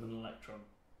stimulating with an electron,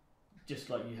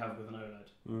 just like you have with an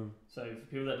OLED. So for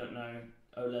people that don't know,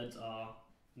 OLEDs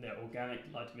they're organic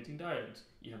light emitting diodes.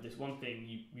 You have this one thing,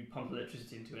 you pump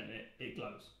electricity into it and it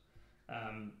glows.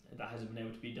 That hasn't been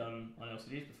able to be done on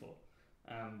LCDs before.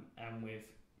 And with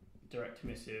direct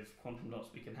emissive quantum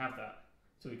dots we can have that.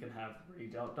 So we can have really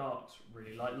dark darks,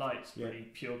 really light lights, really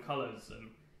pure colours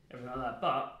and everything like that.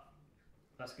 But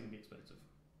that's going to be expensive.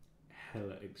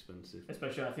 Hella expensive.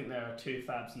 Especially I think there are 2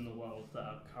 fabs in the world that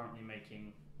are currently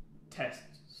making test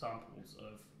samples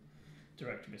of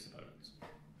direct emissive OLEDs.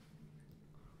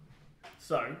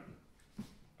 So,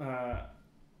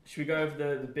 should we go over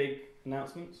the big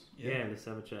announcements? Yeah, let's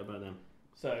have a chat about them.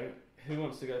 So, who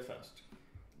wants to go first?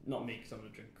 Not me, because I'm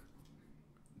going to drink.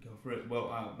 Go for it.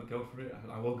 Well, go for it.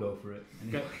 I will go for it.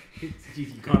 Anyway.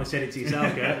 You kind of said it to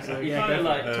yourself, Kurt. So You're kind of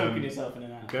like talking yourself in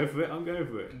and out. Go for it. I'm going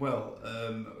for it. Well,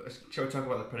 shall we talk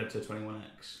about the Predator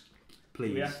 21X?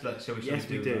 Please. Shall we Yes,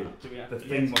 we do. The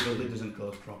thing what the lid doesn't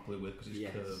close properly with because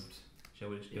it's curved. Shall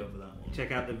we just go over that one?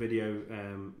 Check out the video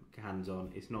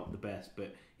hands-on. It's not the best,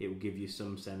 but it will give you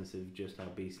some sense of just how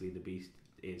beastly the beast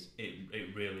is.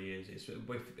 It really is. If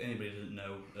anybody doesn't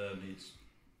know, it's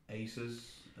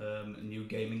Acer's a new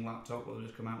gaming laptop that they've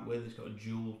just come out with. It's got a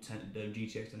dual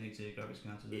GTX 1080 graphics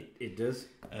card. It does.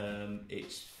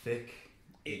 It's thick.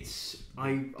 It's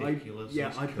ridiculous.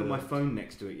 I put my phone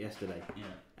next to it yesterday.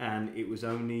 Yeah. And it was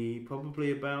only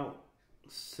probably about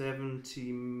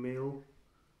 70 mil.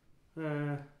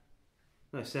 No,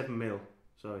 7 mil.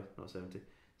 Sorry, not 70.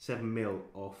 7 mil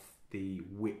off the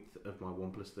width of my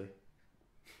OnePlus 3.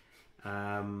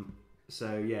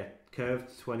 So yeah,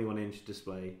 curved 21-inch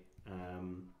display,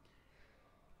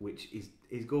 which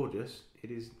is gorgeous. It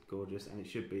is gorgeous, and it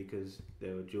should be because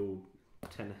there are dual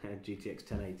GTX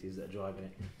 1080s that are driving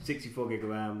it. 64 gig of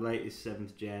RAM, latest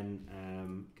 7th gen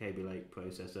Kaby Lake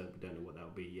processor. We don't know what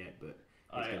that'll be yet, but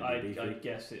I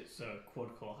guess it's a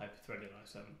quad-core hyper-threaded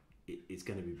i7. It's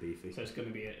going to be beefy. So it's going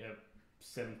to be a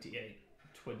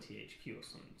 7820 HQ or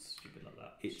something stupid like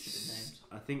that. It's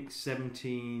I think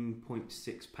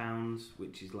 17.6 pounds,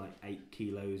 which is like 8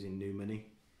 kilos in new money.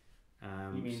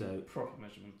 You mean so, proper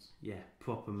measurements? Yeah,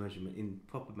 proper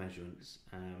measurements.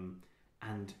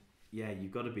 And yeah,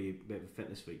 you've got to be a bit of a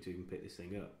fitness freak to even pick this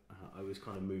thing up. I was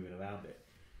kind of moving around it.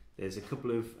 There's a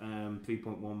couple of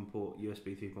 3.1 port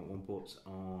USB 3.1 ports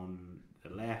on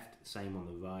the left, same on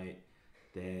the right.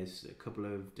 There's a couple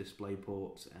of display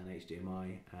ports and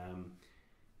HDMI.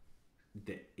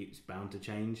 That it's bound to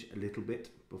change a little bit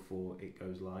before it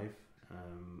goes live,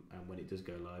 and when it does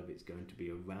go live, it's going to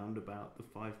be around about the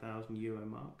 €5,000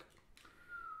 mark.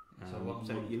 So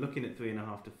you're looking at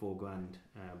 3.5 to 4 grand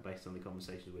based on the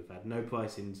conversations we've had. No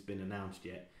pricing's been announced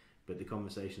yet, but the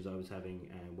conversations I was having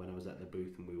when I was at the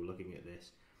booth and we were looking at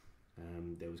this,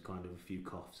 there was kind of a few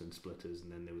coughs and splitters, and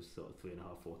then there was sort of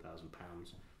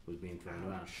 £3,500-4,000 was being thrown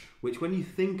around. Which, when you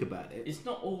think about it, it's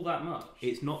not all that much.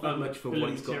 It's not that much for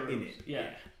what it's got in it.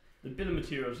 Yeah. The bill of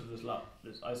materials of this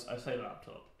I say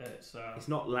laptop. It's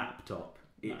not laptop.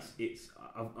 It's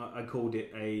I called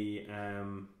it a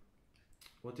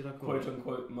what did I call it? Quote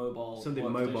unquote mobile. Something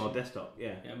workstation. Mobile desktop.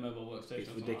 Yeah. Yeah, mobile workstation.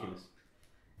 It's ridiculous.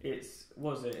 It's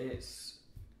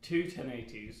 2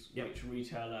 1080s, which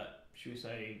retail at, should we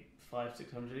say,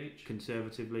 500-600 each.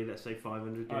 Conservatively, let's say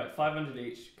 500. All right, 500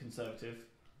 each conservative.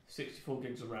 64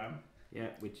 gigs of RAM. Yeah,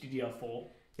 which DDR4.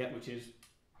 Yeah, which is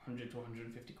 100 to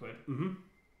 150 quid. Mhm.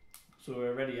 So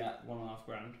we're already at 1.5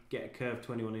 grand. Get a curved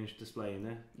 21-inch display in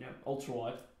there. Yeah, ultra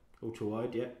wide. Ultra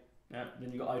wide, yeah. Yeah.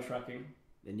 Then you got eye tracking.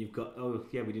 Then you've got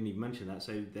we didn't even mention that.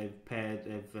 So they've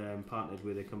partnered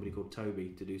with a company called Toby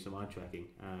to do some eye tracking.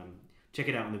 Check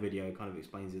it out on the video. It kind of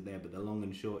explains it there. But the long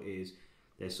and short is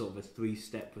there's sort of a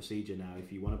 3-step procedure now.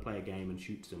 If you want to play a game and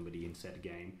shoot somebody in said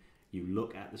game, you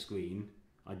look at the screen,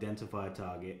 identify a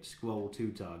target, scroll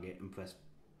to target, and press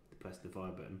the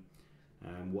fire button.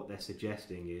 What they're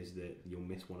suggesting is that you'll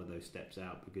miss one of those steps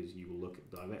out because you will look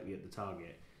directly at the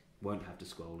target, won't have to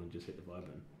scroll and just hit the fire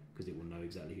button because it will know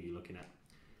exactly who you're looking at.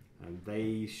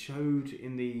 They showed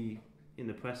in the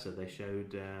presser, they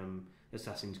showed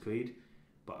Assassin's Creed,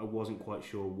 but I wasn't quite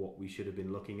sure what we should have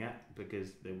been looking at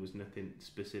because there was nothing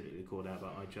specifically called out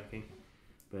about eye tracking.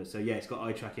 But so yeah, it's got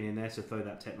eye tracking in there, so throw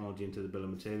that technology into the bill of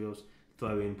materials.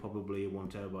 Throw in probably a 1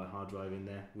 terabyte hard drive in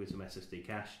there with some SSD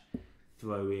cache.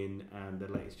 Throw in the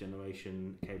latest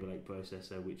generation Cable 8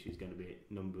 processor, which is going to be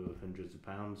a number of hundreds of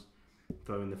pounds.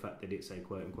 Throw in the fact that it's a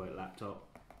quote-unquote laptop.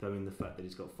 Throw in the fact that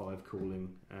it's got 5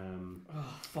 cooling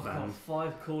fans.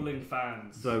 5 cooling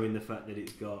fans. Throw in the fact that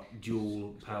it's got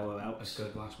dual power outs. It's got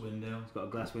a glass window. It's got a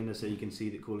glass window so you can see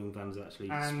that cooling fans are actually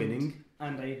spinning.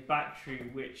 And a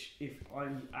battery which, if I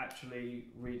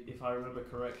remember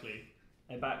correctly,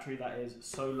 a battery that is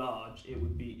so large it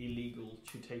would be illegal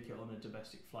to take it on a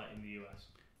domestic flight in the US.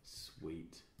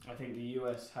 Sweet. I think the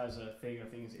US has a thing. I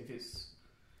think if it's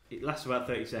it lasts about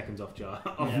 30 seconds off power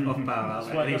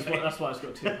outlet. That's why it's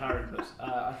got 2 power inputs.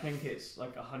 I think it's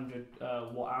like 100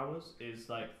 watt hours is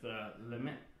like the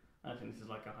limit. I think this is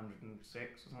like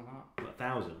 106 or something like that.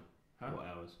 1,000 watt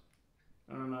hours.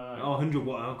 I don't know. Oh, 100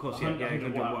 watt hours. Of course,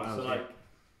 100 watt hours. So like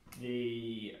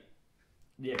the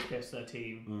XPS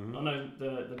 13. Mm-hmm. Oh no,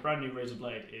 the brand new Razer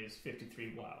Blade is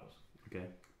 53 watt hours. Okay.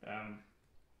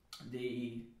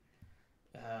 The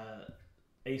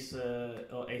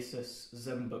Asus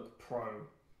ZenBook Pro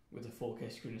with a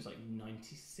 4K screen is like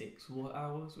 96 watt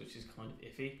hours, which is kind of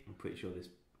iffy. I'm pretty sure this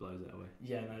blows that away.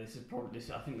 Yeah, no, this is probably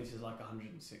I think this is like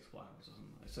 106 watt hours or something.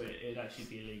 So it'd actually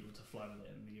be illegal to fly with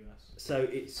it in the US. So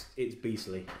it's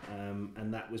beastly,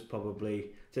 and that was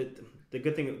probably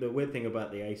the weird thing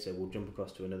about the Acer. We'll jump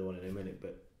across to another one in a minute,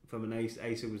 but from an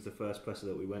Acer was the first presser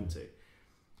that we went to,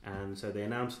 and so they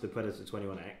announced the Predator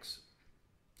 21X,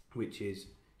 which is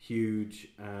huge.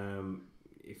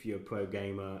 If you're a pro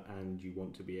gamer and you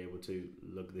want to be able to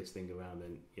lug this thing around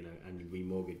and you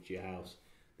remortgage your house,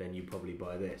 then you probably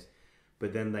buy this.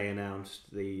 But then they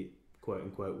announced the quote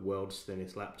unquote world's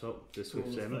thinnest laptop, the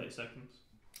Swift 7. 30 seconds.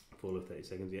 For all of 30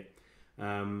 seconds, yeah.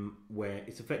 Where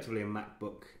it's effectively a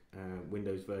MacBook,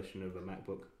 Windows version of a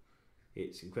MacBook.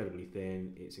 It's incredibly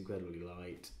thin, it's incredibly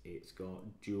light, it's got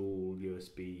dual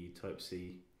USB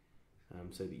Type-C,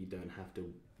 so that you don't have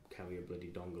to carry a bloody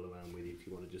dongle around with you if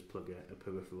you want to just plug a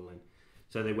peripheral in.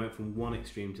 So they went from one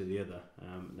extreme to the other,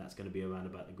 and that's going to be around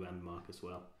about the grand mark as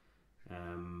well.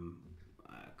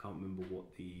 I can't remember what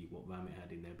RAM it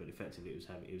had in there, but effectively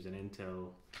it was an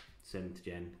Intel 7th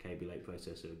gen Cable 8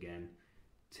 processor again,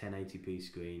 1080p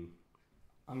screen.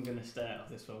 I'm going to stay out of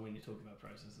this one when you're talking about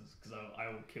processors because I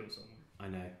will kill someone. I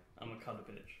know. I'm a colour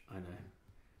bitch. I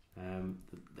know.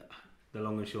 The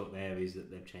long and short there is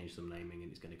that they've changed some naming and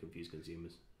it's going to confuse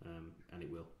consumers, and it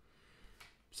will.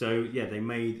 So yeah, they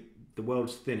made the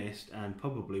world's thinnest and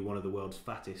probably one of the world's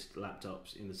fattest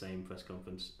laptops in the same press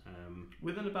conference.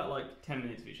 Within about like 10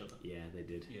 minutes of each other. Yeah, they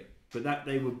did. Yeah. But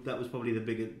that was probably the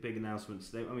big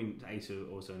announcements. Acer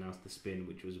also announced the Spin,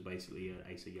 which was basically an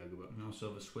Acer Yoga book. And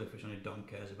also the Swift, which only Don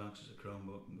cares about because it's a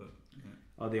Chromebook. But yeah.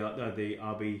 Oh, the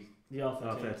RB. The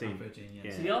R13. R13,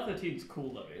 yeah. So the R13 is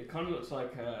cool though. It kind of looks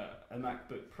like a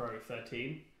MacBook Pro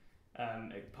 13,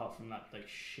 apart from that like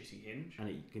shitty hinge. And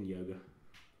it can yoga.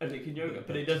 And it can yoga,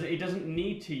 but it doesn't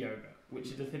need to yoga, which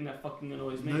is the thing that fucking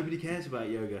annoys me. Nobody cares about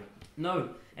yoga.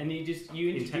 No, and you introduce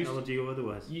in technology or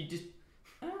otherwise. You just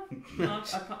no,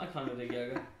 I kind of do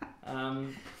yoga,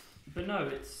 but no,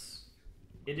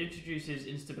 it introduces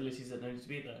instabilities that don't need to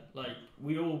be there. Like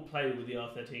we all play with the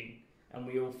R13. And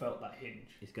we all felt that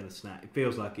hinge. It's gonna snap. It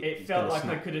feels like it. It felt like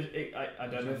snap. I could have. I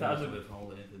don't know if that was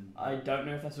I don't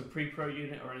know if that's a pre-pro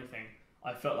unit or anything.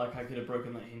 I felt like I could have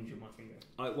broken that hinge with my finger.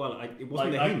 It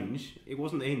wasn't the hinge. It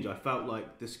wasn't the hinge. I felt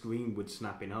like the screen would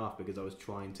snap in half because I was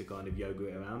trying to kind of yoga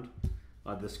it around.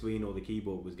 Like the screen or the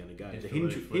keyboard was going to go. The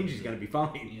hinge is going to be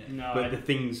fine. Yeah. No, but the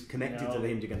things connected to the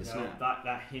hinge are going to snap.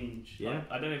 That hinge. Yeah. Like,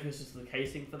 I don't know if it's just the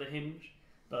casing for the hinge,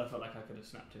 but I felt like I could have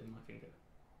snapped it with my finger.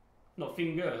 Not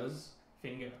fingers.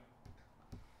 Finger.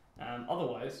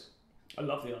 Otherwise, I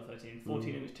love the R13.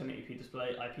 14-inch 1080p display,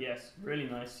 IPS, really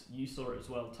nice. You saw it as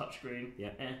well, touchscreen. Yeah,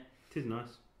 it is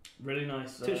nice. Really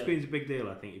nice. Touchscreen's a big deal,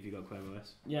 I think, if you've got Chrome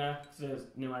OS. Yeah, so there's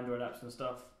new Android apps and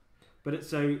stuff. But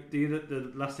so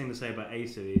the last thing to say about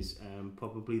Acer is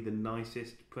probably the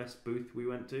nicest press booth we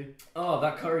went to. Oh,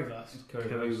 that Curryverse.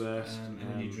 Curryverse,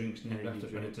 energy drinks named energy after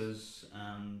drinks. Predators,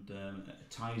 and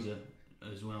Tizer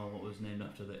as well. What was named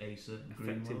after the Acer?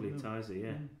 Effectively, Tizer,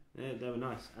 yeah. Yeah, they were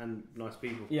nice and nice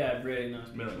people. Yeah, really nice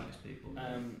people. Really nice people.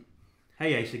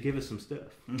 Hey Acer, give us some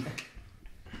stuff.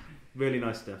 Really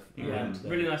nice stuff. Yeah,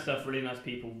 really nice stuff. Really nice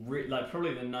people. Like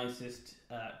probably the nicest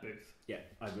booth. Yeah,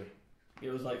 I agree. It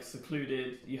was like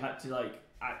secluded. You had to like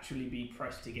actually be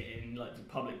pressed to get in. Like the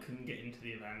public couldn't get into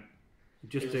the event.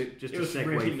 Just to segue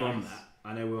really from nice. that,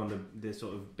 I know we're on the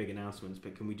sort of big announcements,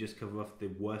 but can we just cover off the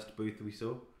worst booth we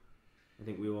saw? I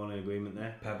think we were on an agreement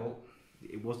there. Pebble.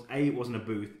 It wasn't a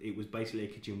booth. It was basically a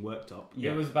kitchen worktop.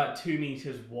 Yeah. It was about 2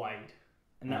 meters wide,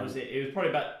 and that was it. It was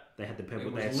probably about. They had the Pebble.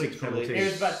 It They had was 6 Pebble literally 2s. It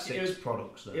was about six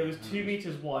products there. It was 2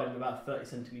 meters wide and about 30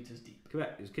 centimeters deep.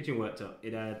 Correct. It was kitchen worktop.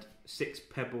 It had 6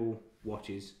 Pebble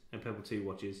watches and Pebble 2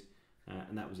 watches,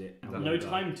 and that was it. And No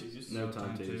time twos. No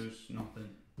time twos. Nothing.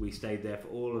 We stayed there for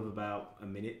all of about a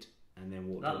minute and then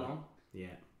walked That away. long. Yeah.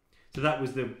 So that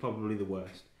was probably the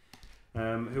worst.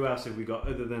 Who else have we got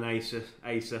other than Acer?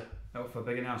 Oh, for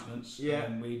big announcements.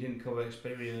 Yeah. We didn't cover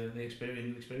Xperia, the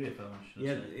Xperia phone.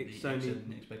 Yeah,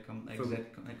 Sony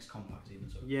X Compact even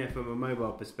so. Yeah, from a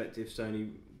mobile perspective,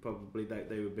 Sony probably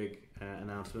they were big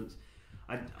announcements.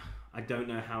 I don't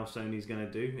know how Sony's going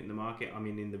to do in the market. I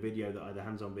mean, in the video the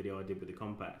hands-on video I did with the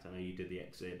Compact, I know you did the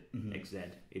XZ. Mm-hmm.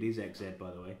 XZ. It is XZ,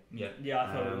 by the way. Yeah. Yeah,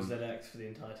 I thought it was ZX for the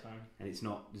entire time. And it's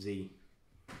not Z.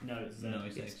 No, it's Z. No,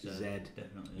 it's Z.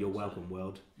 Definitely. You're welcome,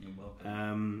 world. You're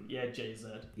welcome. Yeah,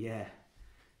 JZ. Yeah.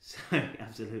 So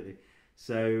absolutely.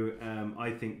 So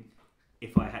I think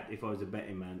if I was a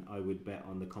betting man, I would bet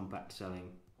on the Compact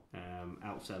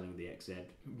outselling the XZ.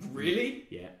 Really?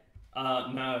 Yeah.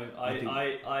 No,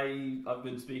 I've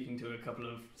been speaking to a couple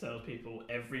of salespeople.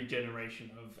 Every generation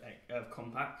of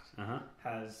Compact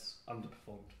has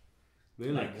underperformed.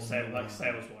 Really? Like sales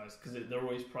wise, because they're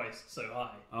always priced so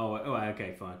high. Oh,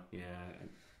 okay, fine. Yeah,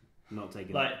 not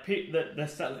taking like they're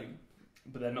selling,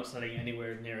 but they're not selling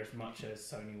anywhere near as much as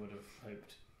Sony would have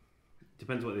hoped.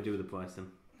 Depends what they do with the price,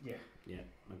 then. Yeah. Yeah.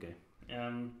 Okay.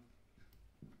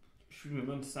 Should we move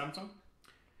on to Samsung?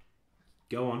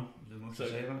 Go on. Is there much to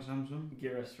say about Samsung?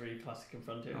 Gear S3 Classic and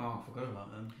Frontier. Oh, I forgot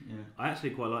about them. Yeah. I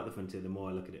actually quite like the Frontier. The more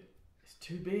I look at it, It's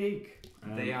too big.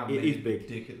 They are it is big.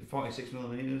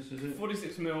 46mm, is it?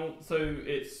 46mm. So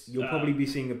it's. You'll probably be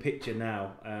seeing a picture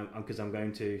now, because I'm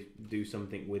going to do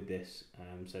something with this,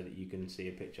 so that you can see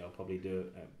a picture. I'll probably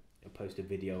post a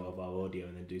video of our audio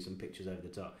and then do some pictures over the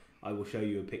top. I will show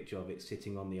you a picture of it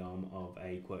sitting on the arm of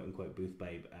a quote-unquote booth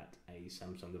babe at a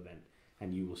Samsung event,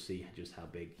 and you will see just how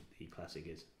big the Classic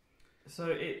is.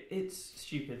 So it's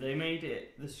stupid. They made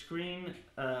the screen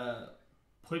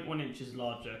 0.1 inches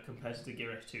larger compared to the Gear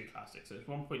S2 Classic, so it's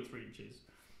 1.3 inches.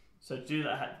 So to do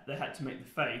that, they had to make the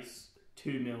face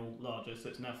 2mm larger, so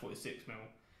it's now 46mm.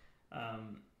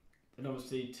 And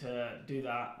obviously to do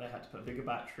that, they had to put a bigger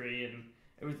battery and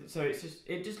everything. So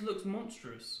it just looks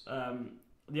monstrous.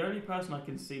 The only person I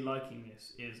can see liking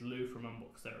this is Lou from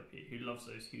Unbox Therapy, who loves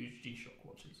those huge G-Shock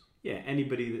watches. Yeah,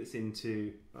 anybody that's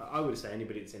into, I would say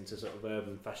anybody that's into sort of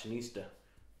urban fashionista,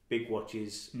 big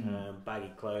watches,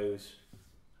 baggy clothes.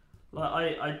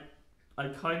 Like I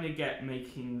kind of get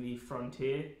making the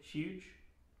Frontier huge.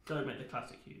 Don't make the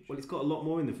Classic huge. Well, it's got a lot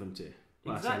more in the Frontier.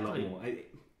 Well, exactly. I say a lot more.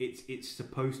 It's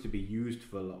supposed to be used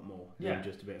for a lot more than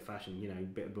just a bit of fashion, a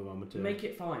bit of barometer. Make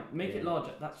it fine. Make it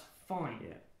larger. That's fine.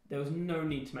 Yeah. There was no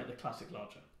need to make the Classic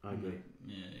larger. I agree.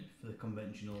 Yeah, for the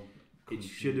conventional. It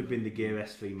should have been the Gear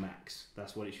S3 Max.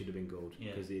 That's what it should have been called,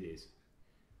 because it is.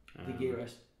 The Gear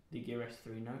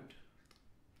S3 Note.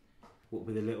 What,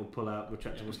 with a little pull-out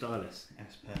retractable stylus?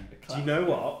 S Pen. Do you know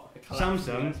what?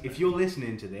 Samsung, if you're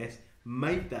listening to this,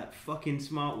 make that fucking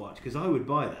smartwatch, because I would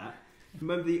buy that.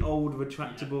 Remember the old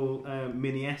retractable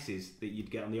Mini S's that you'd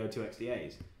get on the O2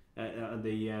 XDAs?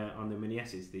 On the Mini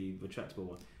S's, the retractable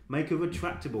one. Make a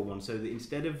retractable one so that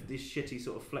instead of this shitty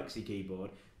sort of flexi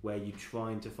keyboard where you're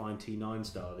trying to find T9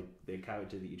 style, the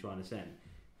character that you're trying to send,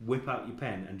 whip out your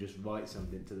pen and just write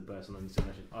something to the person on the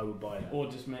selection. I would buy that.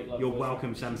 Or just make like. You're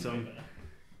welcome, Samsung.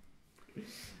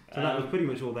 So that was pretty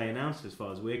much all they announced as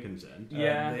far as we're concerned.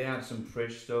 Yeah. They had some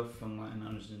fridge stuff and like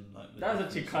announcing like. That was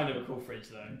actually kind of a cool fridge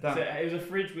though. So it was a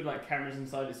fridge with like cameras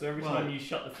inside it. So every time you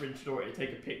shut the fridge door, it'd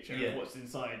take a picture of what's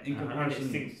inside. In comparison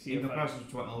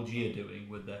to what LG are doing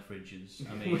with their fridges,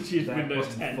 I mean, which is they're Windows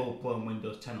putting 10. full-blown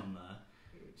Windows 10 on there.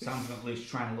 Samsung at least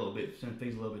trying some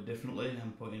things a little bit differently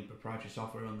and putting proprietary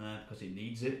software on there because it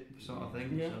needs it, sort of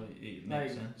thing. Yeah. So it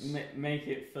makes sense. Make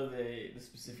it for the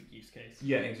specific use case.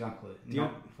 Yeah, exactly.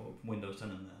 Not for Windows 10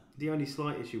 on there. The only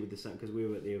slight issue with the Samsung, because we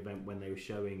were at the event when they were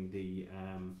showing the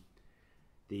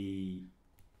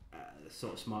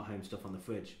sort of smart home stuff on the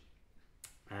fridge,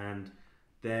 and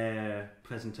their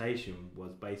presentation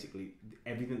was basically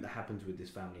everything that happens with this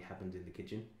family happens in the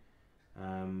kitchen,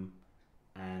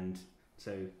 and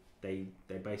so they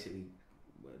basically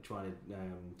were trying to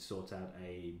sort out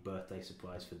a birthday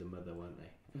surprise for the mother, weren't they?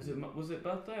 Was it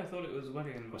birthday? I thought it was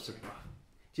wedding anniversary.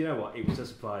 Do you know what? It was a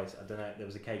surprise. I don't know. There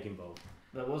was a cake involved.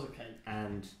 There was a cake,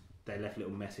 and they left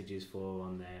little messages for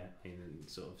on there in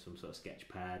sort of some sort of sketch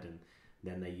pad, and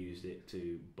then they used it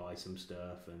to buy some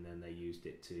stuff, and then they used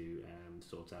it to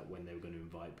sort out when they were going to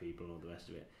invite people and all the rest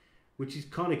of it, which is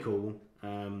kind of cool.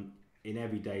 In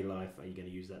everyday life, are you going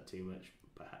to use that too much?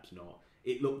 Perhaps not.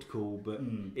 It looked cool, but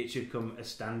it should come as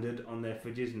standard on their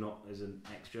fridges, not as an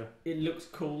extra. It looks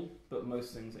cool, but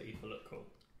most things at IFA look cool.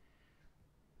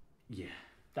 Yeah.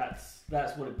 That's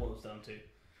what it boils down to.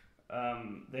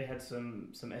 They had some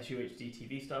SUHD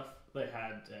TV stuff. They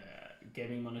had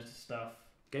gaming monitor stuff.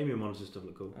 Gaming monitor stuff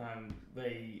look cool.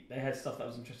 They had stuff that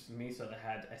was interesting to me. So they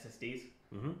had SSDs.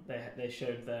 Mm-hmm. They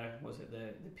showed their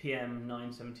the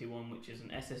PM971, which is an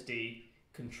SSD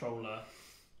controller,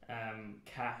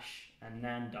 cache and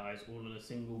NAND dies all in a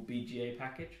single BGA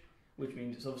package, which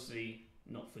means it's obviously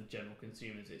not for general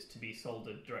consumers. It's to be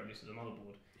soldered directly to the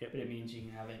motherboard. Yep. But it means you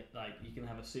can have it you can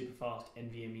have a super fast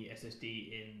NVMe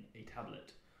SSD in a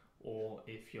tablet, or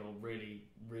if you're really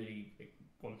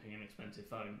wanting an expensive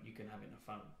phone, you can have it in a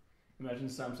phone. Imagine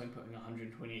Samsung putting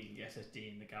 128 gig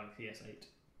SSD in the Galaxy S8,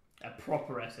 a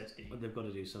proper SSD. Well, they've got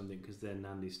to do something because their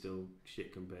NAND is still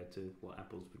shit compared to what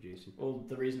Apple's producing. Well,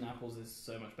 the reason Apple's is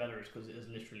so much better is because it is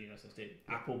literally an SSD.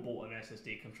 Yeah. Apple bought an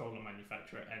SSD controller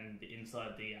manufacturer, and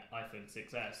inside the iPhone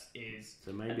 6s is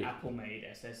an Apple-made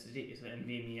SSD. It's an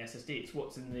NVMe SSD. It's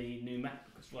what's in the new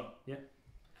MacBook as well. Yeah,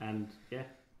 and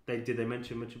did they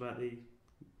mention much about the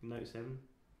Note 7?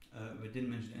 We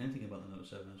didn't mention anything about the Note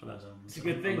 7 as well. It's a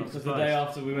good thing because the day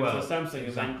after we went to the Samsung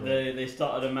event, they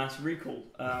started a mass recall.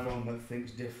 Everyone that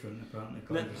thinks different, apparently.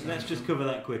 Let's just cover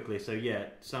that quickly. So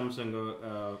Samsung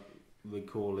are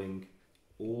recalling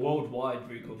all worldwide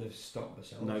recall. They've stopped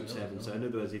themselves. Note 7. So in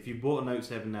other words, if you bought a Note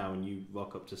 7 now and you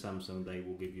rock up to Samsung, they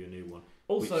will give you a new one.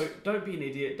 Also, don't be an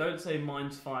idiot. Don't say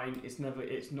mine's fine. It's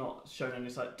not shown on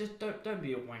your site. Just don't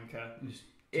be a wanker. Just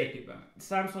take it back.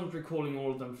 Samsung's recalling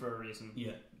all of them for a reason.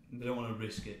 Yeah. They don't want to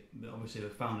risk it, but obviously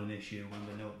they've found an issue when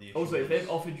they know what the issue also, is. if they've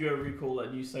offered you a recall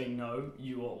and you say no,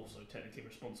 you are also technically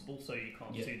responsible, so you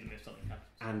can't sue them if something happens.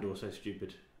 And also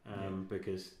stupid,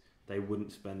 because they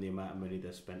wouldn't spend the amount of money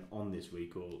they've spent on this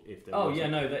recall if there was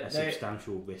a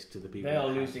substantial risk to the people. They are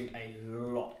losing a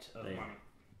lot of money.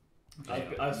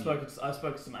 I've spoken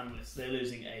to some analysts. They're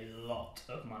losing a lot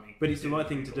of money. But it's the right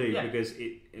thing to do because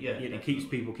it keeps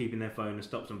people keeping their phone and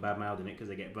stops them bad mouthing it because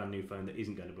they get a brand new phone that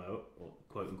isn't going to blow up or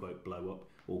quote unquote blow up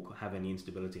or have any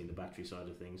instability in the battery side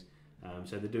of things.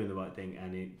 So they're doing the right thing,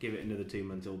 and give it another 2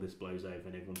 months, all this blows over,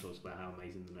 and everyone talks about how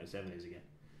amazing the Note 7 is again.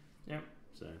 Yeah.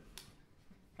 So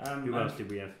who else did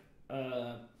we have?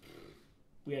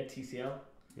 We had TCL.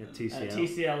 Yeah, TCL.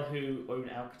 TCL who own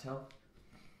Alcatel.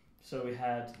 So we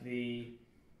had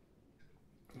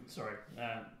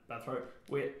bad throat.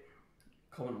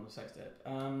 Comment on the sex tape.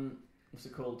 What's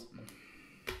it called?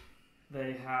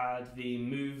 They had the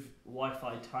Move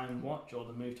Wi-Fi Time Watch, or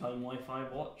the Move Time Wi-Fi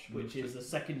Watch, which is the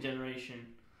second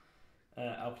generation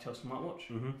Alcatel smartwatch.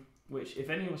 Mm-hmm. Which, if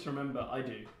any of us remember, I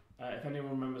do. If anyone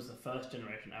remembers the first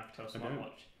generation Alcatel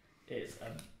smartwatch, it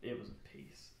was a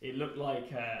piece. It looked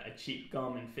like a cheap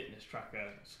Garmin fitness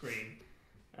tracker screen.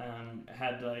 It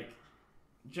had do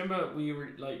you remember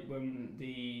when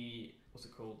the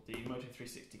Moto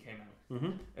 360 came out?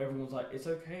 Mm-hmm. Everyone was like, "It's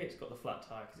okay, it's got the flat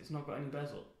tire because it's not got any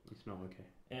bezel." It's not okay.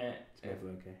 It's never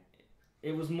okay.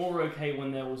 It was more okay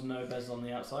when there was no bezel on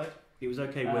the outside. It was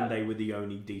okay when they were the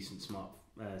only decent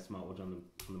smartwatch on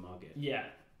the market. Yeah,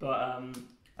 but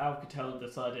Alcatel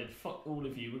decided, "Fuck all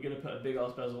of you, we're going to put a big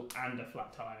ass bezel and a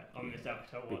flat tire on this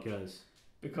Alcatel watch."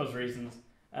 Because reasons.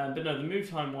 But no, the Move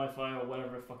Time Wi-Fi, or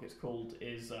whatever the fuck it's called,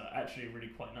 is actually really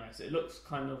quite nice. It looks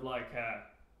kind of like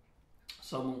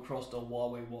someone crossed a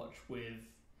Huawei watch with,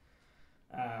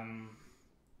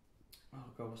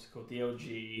 what's it called? The LG.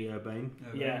 The Urbane.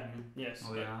 Yeah. Yes.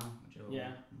 Oh yeah.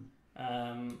 Yeah.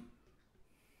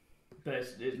 But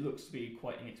it looks to be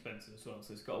quite inexpensive as well.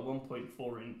 So it's got a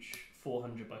 1.4 inch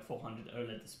 400 by 400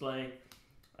 OLED display,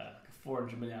 a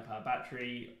 400 mAh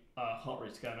battery, heart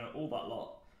rate scanner, all that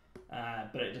lot.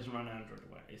 but it doesn't run Android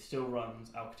away. It still runs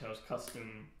Alcatel's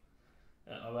custom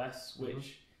OS,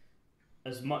 which,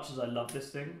 as much as I love this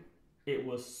thing, it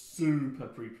was super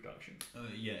pre-production.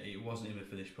 Yeah, it wasn't even a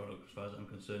finished product as far as I'm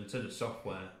concerned. In terms of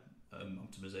software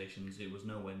optimizations, it was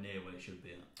nowhere near where it should be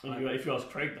at. If you ask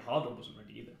Craig, the hardware wasn't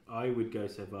ready either. I would go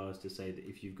so far as to say that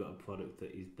if you've got a product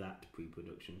that is that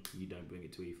pre-production, you don't bring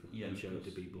it to IFA and show it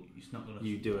to people. It's not gonna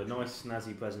you do a nice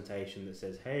snazzy presentation that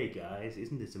says, "Hey guys,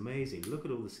 isn't this amazing? Look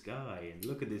at all the sky and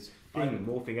look at this thing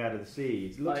morphing out of the sea.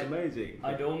 It looks amazing."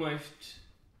 I'd almost,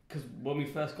 because when we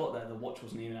first got there, the watch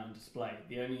wasn't even on display.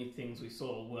 The only things we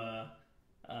saw were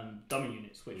dummy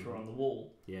units, which were on the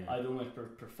wall. Yeah. I'd almost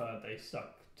prefer they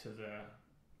stuck to the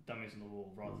dummies on the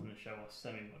wall rather than show us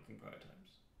semi-working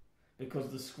prototypes,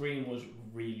 because the screen was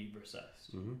really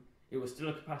recessed. It was still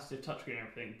a capacitive touchscreen and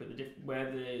everything, but where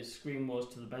the screen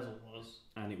was to the bezel was,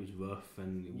 and it was rough,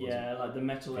 and it wasn't like the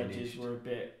metal finished. edges were a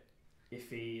bit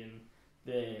iffy, and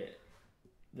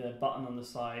the button on the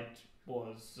side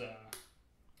was,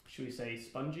 should we say,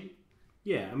 spongy?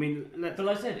 Yeah, I mean, but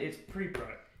like I said, it's pre-pro.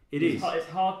 It's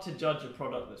hard to judge a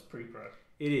product that's pre-pro.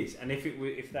 It is, and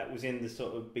if that was in the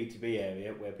sort of B2B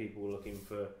area where people were looking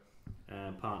for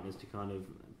partners to kind of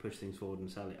push things forward and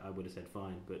sell it, I would have said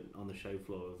fine. But on the show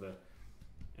floor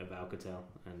of Alcatel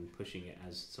and pushing it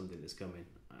as something that's coming,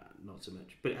 not so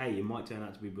much. But hey, it might turn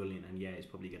out to be brilliant, and yeah, it's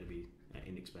probably going to be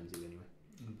inexpensive anyway.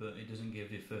 But it doesn't give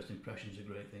the first impressions a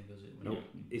great thing, does it? Nope,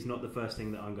 it's not the first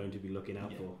thing that I'm going to be looking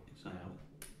out for. Exactly.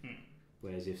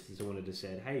 Whereas if someone had just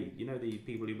said, "Hey, you know the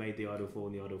people who made the Idol 4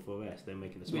 and the Idol 4S, they're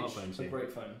making a smartphone soon.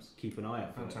 Great phones. Keep an eye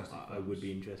out for Fantastic it." I would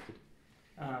be interested.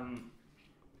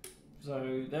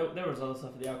 So there was other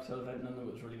stuff at the Alcatel event. None of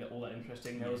it was really all that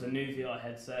interesting. There was a new VR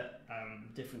headset,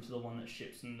 different to the one that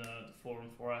ships in the 4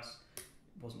 and 4S. It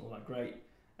wasn't all that great.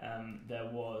 There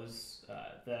was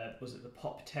the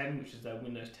Pop 10, which is their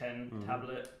Windows 10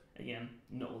 tablet. Again,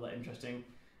 not all that interesting.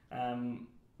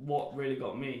 What really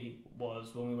got me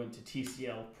was when we went to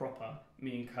TCL proper.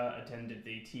 Me and Kurt attended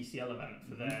the TCL event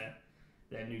for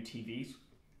their new TVs.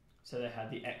 So they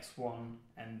had the X1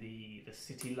 and the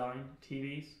City Line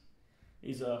TVs.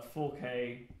 These are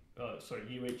 4K,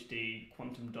 UHD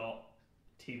quantum dot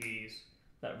TVs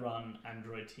that run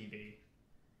Android TV,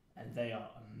 and they are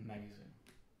amazing,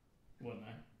 weren't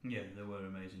they? Yeah, they were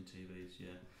amazing TVs.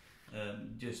 Yeah,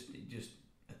 just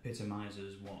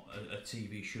epitomises what a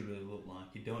TV should really look like.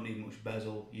 You don't need much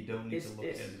bezel. You don't need to look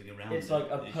at everything around. It's like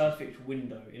a perfect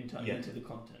window into the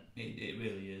content. It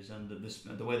really is, and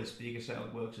the way the speaker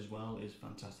setup works as well is a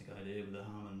fantastic idea with the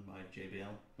Harman by JBL,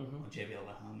 or JBL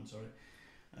by Harman, sorry.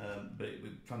 But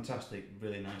fantastic,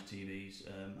 really nice TVs,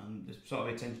 and the sort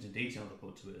of attention to detail they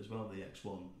put to it as well. The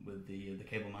X1 with the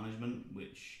cable management,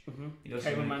 which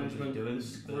cable management, doing, the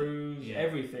screws,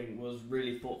 everything was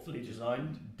really thoughtfully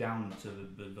designed, down to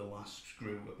the last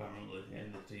screw apparently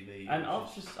in the TV. And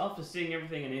after seeing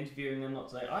everything and interviewing them, not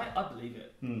today, I believe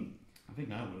it. I think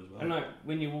I would as well. And like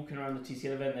when you're walking around the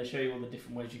TCL event, they show you all the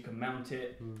different ways you can mount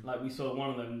it. Like we saw one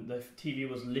of them, the TV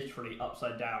was literally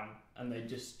upside down, and they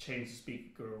just changed the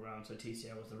speaker around so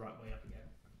TCL was the right way up again,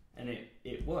 and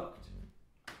it worked.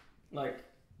 Like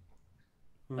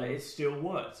it still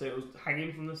worked. So it was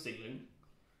hanging from the ceiling,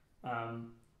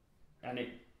 and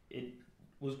it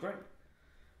was great.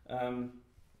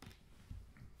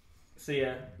 So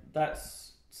yeah, that's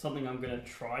something I'm going to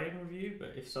try and review,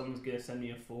 but if someone's going to send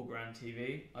me a $4,000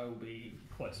 TV, I will be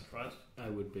quite surprised. I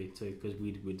would be too, because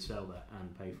we would sell that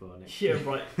and pay for our next. Yeah,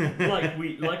 right.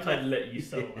 like I'd let you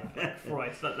sell that. Like,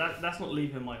 Christ, that's not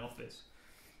leaving my office.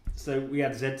 So we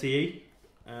had ZTE.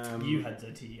 You had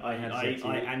ZTE. I had ZTE.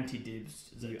 I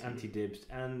anti-dibs ZTE. You anti-dibs,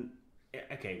 and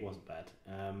okay, it wasn't bad.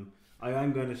 I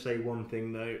am going to say one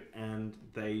thing though, and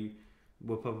they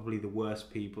were probably the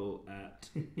worst people at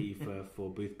IFA for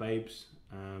booth babes.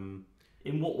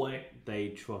 In what way? They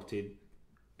trotted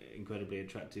incredibly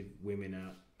attractive women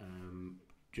out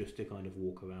just to kind of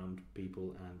walk around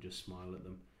people and just smile at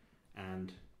them.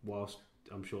 And whilst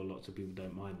I'm sure lots of people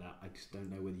don't mind that, I just don't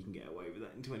know whether you can get away with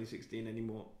that in 2016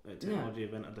 anymore. At a technology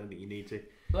event, I don't think you need to.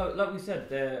 Like we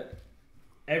said,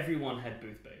 everyone had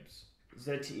booth babes.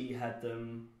 ZTE had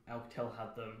them, Alcatel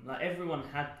had them. Like everyone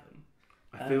had them.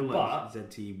 I feel like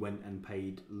ZTE went and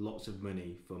paid lots of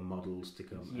money for models to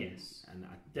come. Yes, and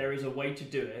there is a way to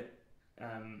do it,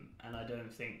 and I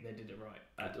don't think they did it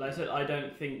right. Like I said, I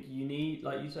don't think you need,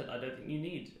 like you said, I don't think you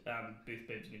need booth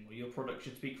babes anymore. Your product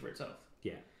should speak for itself.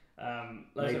 Yeah.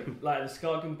 Like the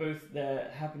Skagen booth,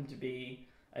 there happened to be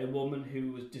a woman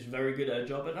who was just very good at her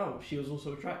job, and she was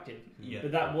also attractive. Yeah.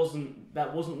 But that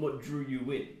wasn't what drew you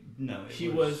in. No, she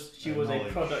was a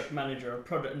product manager, a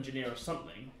product engineer, or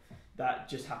something. that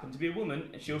just happened to be a woman,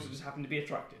 and she also just happened to be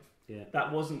attractive. Yeah.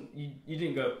 That wasn't you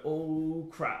didn't go, oh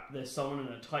crap, there's someone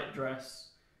in a tight dress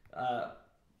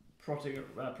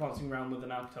prancing around with an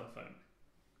Alcatel phone.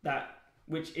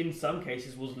 Which in some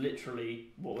cases was literally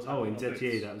what was happening. In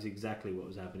ZTE, that was exactly what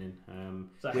was happening.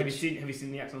 Have you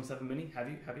seen the Axon 7 Mini? Have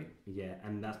you? Yeah,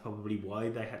 and that's probably why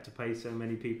they had to pay so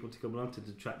many people to come along to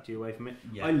detract you away from it.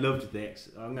 Yeah. I loved the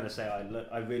I'm going to say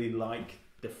I really like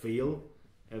the feel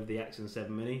of the Axon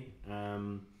 7 Mini,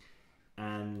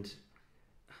 and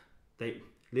they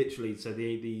literally, so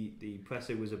the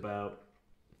presser was about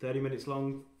 30 minutes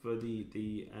long for the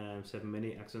 7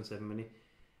 Mini, Axon 7 Mini,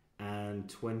 and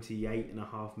 28 and a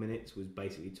half minutes was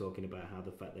basically talking about how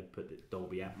the fact they put the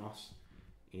Dolby Atmos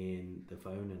in the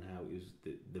phone and how it was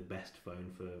the best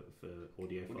phone for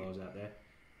audio files out there.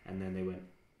 And then they went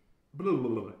blah, blah,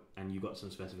 blah, and you got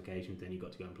some specifications, then you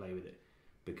got to go and play with it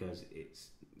because it's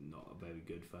not a very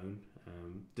good phone.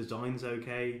 Design's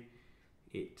okay.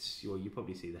 You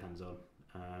probably see the hands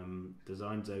on.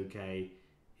 Design's okay.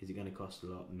 Is it going to cost a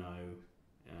lot? No.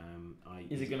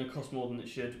 Is it going to cost more than it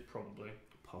should? Probably.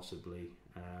 Possibly.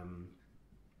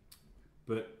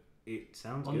 But it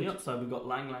sounds on good. the upside, we've got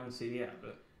Lang CD out,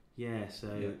 but yeah.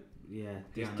 So this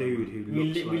Yeah, dude who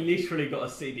looks we literally got a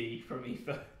CD from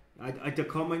IFA. I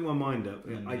can't make my mind up.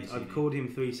 Yeah, I've called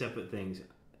him 3 separate things.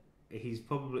 He's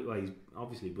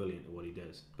obviously brilliant at what he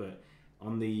does, but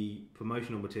on the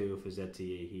promotional material for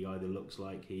ZTE, he either looks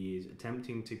like he is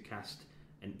attempting to cast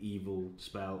an evil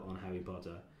spell on Harry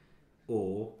Potter,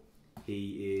 or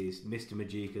he is Mr.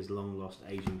 Majika's long lost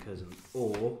Asian cousin,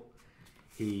 or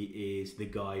he is the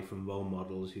guy from Role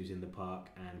Models who's in the park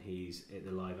and he's at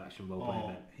the live action role play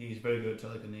event. He's very good at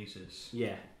telekinesis.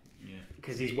 Yeah. Yeah.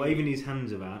 Because he's waving his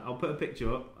hands around. I'll put a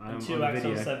picture up And on 2 the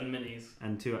Axon video. 7 Minis.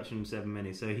 And 2 Axon 7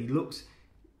 Minis. So he looks...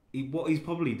 what he's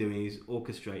probably doing is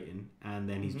orchestrating, and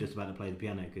then he's just about to play the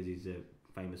piano because he's a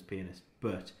famous pianist.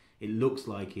 But it looks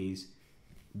like he's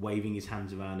waving his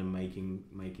hands around and making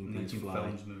things fly.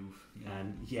 Phones move. Yeah.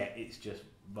 And it's just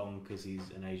wrong because he's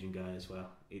an Asian guy as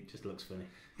well. It just looks funny.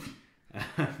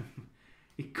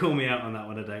 You call me out on that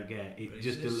one, I don't care. It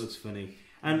just looks funny.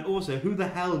 And also, who the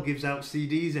hell gives out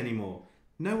CDs anymore?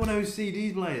 No one owns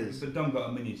CD players. But Dom got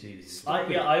a mini CD.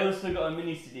 I also got a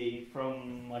mini CD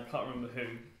from, I can't remember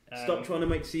who. Stop trying to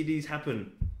make CDs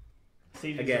happen.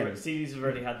 CDs have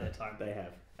already had their time. They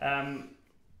have.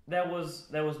 There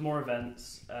was more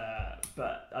events,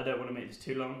 but I don't want to make this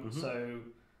too long. So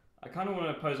I kind of want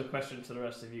to pose a question to the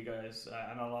rest of you guys,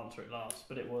 and I'll answer it last.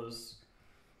 But it was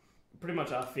pretty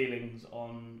much our feelings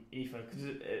on IFA, because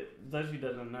those of you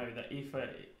that don't know, that IFA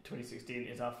 2016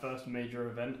 is our first major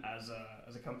event as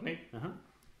a company.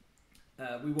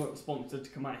 We weren't sponsored to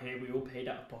come out here. We all paid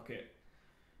out of pocket.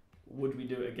 Would we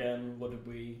do it again? What did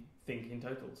we think in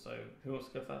total? So who wants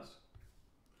to go first?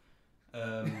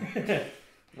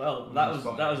 Well,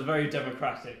 that was very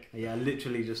democratic. Yeah,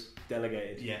 literally just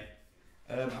delegated. Yeah.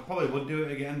 I probably would do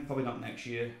it again, probably not next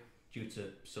year due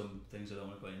to some things I don't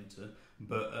want to go into.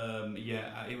 But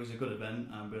it was a good event.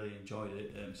 I really enjoyed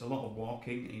it. It's a lot of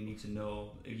walking, and you need to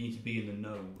be in the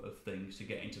know of things to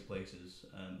get into places.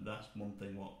 That's one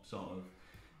thing what sort of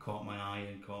caught my eye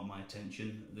and caught my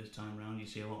attention this time round. You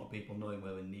see a lot of people knowing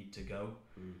where they need to go,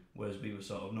 whereas we were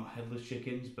sort of not headless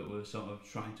chickens, but we were sort of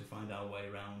trying to find our way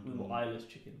around. Eyeless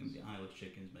chickens. Eyeless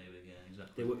chickens, maybe. Yeah,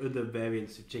 exactly. There were other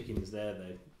variants of chickens there,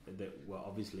 though, that were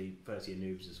obviously first-year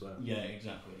noobs as well. Yeah,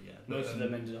 exactly. Yeah, most of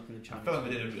them ended up in the challenge. I felt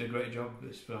like we did a great job.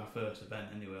 This for our first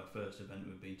event, anyway. Our first event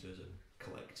we've been to as a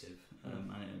collective, and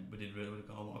we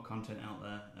got a lot of content out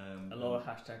there. A lot of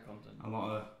hashtag content. A lot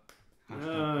of.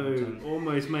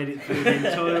 Almost made it through the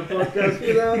entire podcast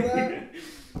without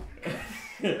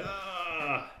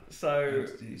that. So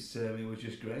it was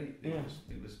just great. It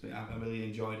was. I really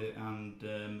enjoyed it, and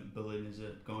Berlin is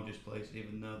a gorgeous place,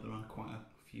 even though there are quite a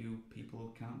few people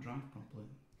who can't drive properly.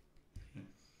 Yeah.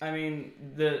 I mean,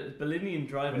 the Berlinian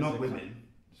drivers. Not women.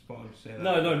 Say that.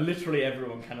 No, literally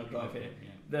everyone cannot drive here.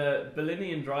 Yeah. The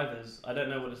Berlinian drivers. I don't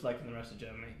know what it's like in the rest of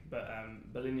Germany, but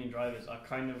Berlinian drivers are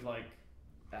kind of like.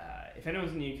 If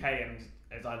anyone's in the UK and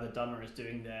has either done or is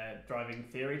doing their driving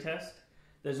theory test,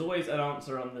 there's always an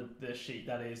answer on the sheet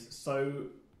that is so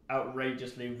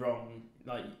outrageously wrong.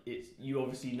 Like you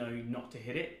obviously know not to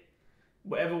hit it.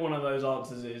 Whatever one of those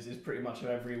answers is pretty much how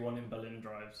everyone in Berlin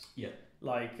drives. Yeah.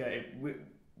 Like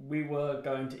we were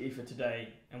going to IFA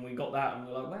today and we got that and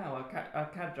we were like, wow, our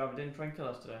cab driver didn't try and kill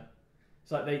us today.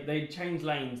 It's like they change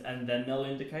lanes and then they'll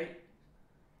indicate.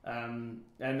 And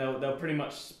they'll pretty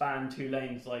much span 2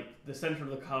 lanes. Like the centre of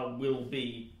the car will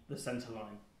be the centre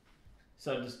line,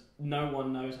 so just no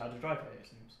one knows how to drive here. It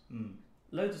seems.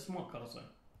 Loads of smart cars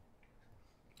though.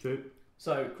 True.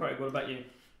 So, Craig, what about you?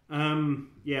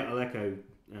 Yeah, I'll echo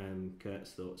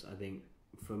Kurt's thoughts. I think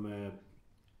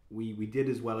we did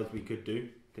as well as we could do,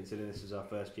 considering this is our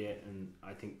first year, and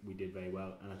I think we did very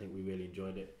well, and I think we really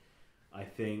enjoyed it. I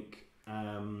think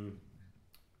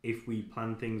if we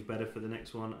plan things better for the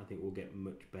next one, I think we'll get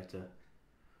much better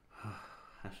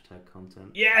hashtag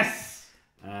content. Yes!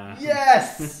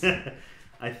 Yes!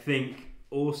 I think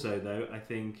also, though,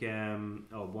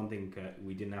 one thing,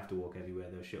 we didn't have to walk everywhere.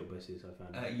 There were shuttle buses, I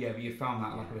found. Yeah, but you found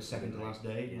that like a second to last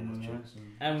day. Yeah, that's true. So.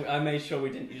 And I made sure we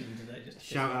didn't use them today. Just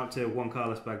Shout out to Juan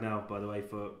Carlos Bagnal, by the way,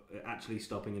 for actually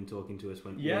stopping and talking to us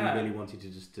when what he really wanted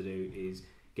to do is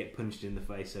get punched in the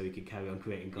face so he could carry on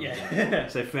creating content. Yeah.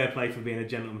 So fair play for being a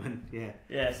gentleman. Yeah.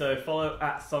 Yeah. So follow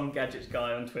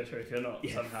 @SomeGadgetsGuy on Twitter if you're not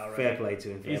somehow. Right? Fair play to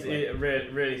him. He's a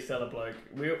really stellar bloke.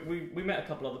 We met a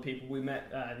couple other people. We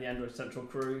met the Android Central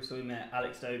crew. So we met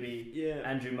Alex Doby,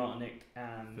 Andrew Martinick,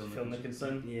 and Phil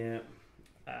Nickinson. Yeah.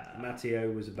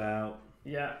 Matteo was about.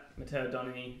 Yeah, Matteo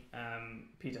Donny,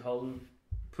 Peter Holden.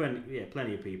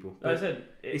 Plenty of people. Like I said,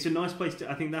 it's a nice place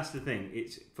to. I think that's the thing.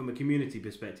 It's from a community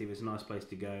perspective. It's a nice place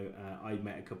to go. I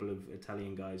met a couple of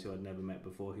Italian guys who I'd never met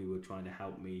before who were trying to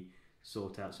help me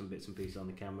sort out some bits and pieces on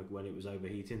the camera when it was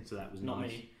overheating. So that was not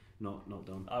nice. me. Not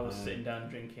Dom. I was sitting down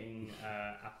drinking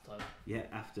appetizer. Yeah,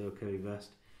 after a curry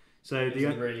vest. So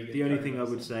really the only thing I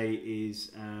would say is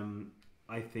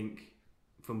I think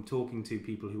from talking to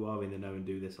people who are in the know and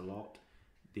do this a lot,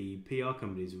 the PR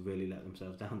companies have really let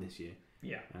themselves down this year.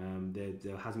 Yeah.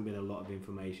 There hasn't been a lot of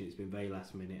information. It's been very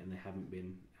last minute, and they haven't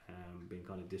been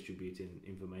kind of distributing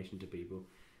information to people.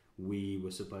 We were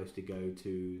supposed to go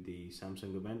to the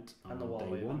Samsung event on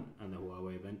day one and the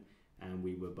Huawei event, and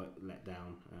we were let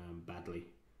down badly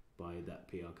by that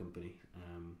PR company,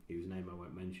 whose name I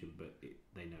won't mention, but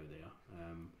they know who they are.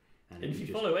 And if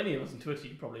you follow any of us on Twitter,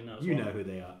 you probably know. You know who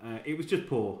they are. It was just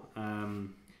poor.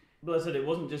 But I said it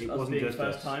wasn't just us being the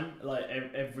first time. Like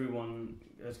everyone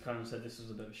has kind of said this was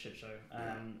a bit of a shit show.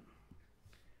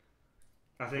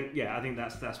 I think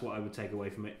that's what I would take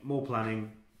away from it. More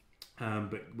planning,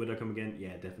 but would I come again?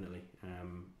 Yeah, definitely.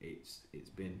 It's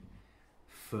been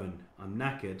fun. I'm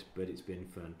knackered, but it's been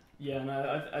fun. Yeah,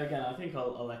 no. I think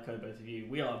I'll echo both of you.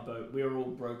 We are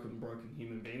all broken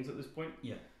human beings at this point.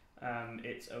 Yeah.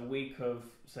 It's a week of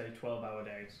say 12-hour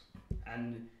days,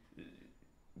 and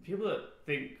people that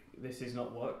think this is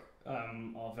not work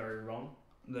are very wrong.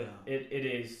 They are. It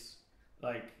is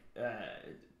like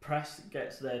press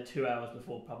gets there 2 hours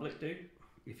before public do.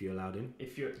 If you're allowed in.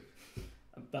 If you're,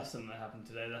 that's something that happened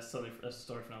today. That's a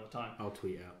story for another time. I'll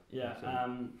tweet out. Yeah.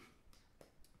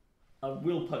 I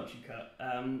will punch you, Kurt.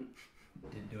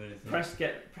 Didn't do anything.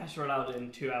 Press are allowed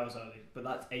in 2 hours early, but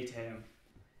that's 8 a.m.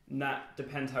 And that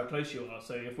depends how close you are.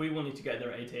 So if we wanted to get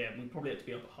there at 8 a.m, we'd probably have to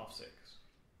be up at 6:30.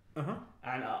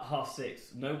 And at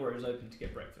 6:30, nowhere is open to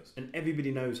get breakfast. And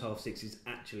everybody knows 6:30 is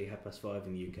actually 5:30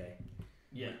 in the UK.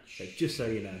 Yeah. So just so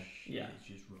you know. Yeah. It's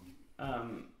just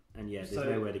wrong. And yeah, there's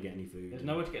nowhere to get any food. There's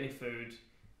nowhere to get any food.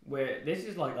 This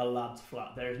is like a lad's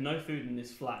flat. There is no food in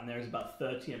this flat, and there is about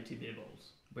 30 empty beer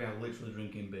bottles. We are literally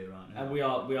drinking beer right now. And we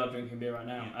are drinking beer right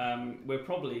now. Yeah. We're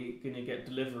probably going to get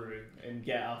Deliveroo and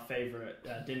get our favourite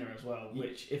dinner as well.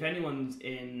 Which, if anyone's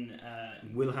in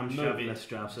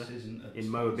Wilhelmstrasse in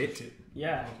Moabit,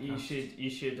 you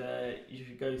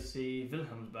should go see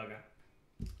Wilhelmsburger.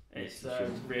 It's a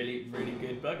really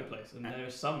good burger place, and there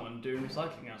is someone doing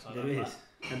recycling outside. There is.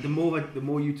 And the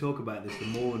more you talk about this, the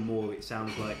more and more it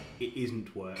sounds like it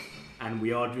isn't work. And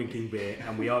we are drinking beer,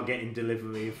 and we are getting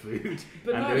delivery of food,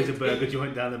 there is a burger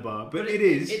joint down the bar. But it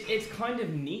is. It's kind of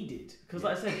needed because,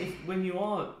 like I said, when you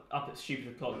are up at stupid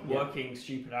o'clock working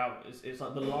stupid hours, it's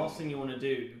like the last thing you want to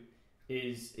do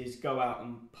is go out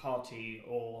and party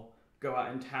or go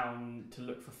out in town to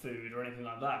look for food or anything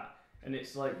like that. And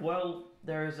it's like, well,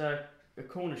 there is a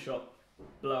corner shop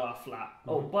below our flat. Mm-hmm.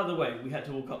 Oh, by the way, we had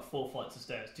to walk up 4 flights of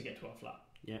stairs to get to our flat.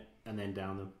 Yeah, and then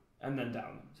down them.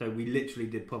 So we literally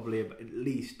did probably at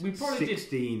least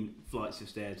 16 flights of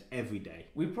stairs every day.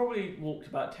 We probably walked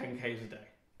about 10k's a day,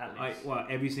 at least.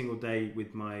 Every single day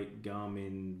with my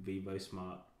Garmin Vivo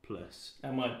Smart Plus.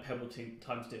 And my Pebble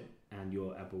Time Steel. And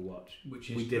your Apple Watch.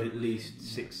 We did at least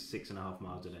 6.5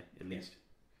 miles a day, at least.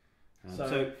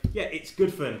 So it's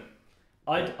good fun.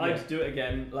 I'd do it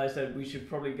again. Like I said, we should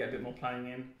probably get a bit more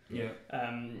planning in. Yeah.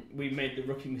 We made the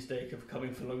rookie mistake of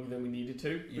coming for longer than we needed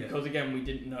to because again we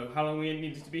didn't know how long we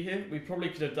needed to be here. We probably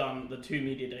could have done the 2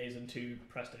 media days and 2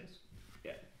 press days.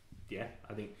 Yeah.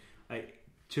 I think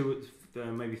 2,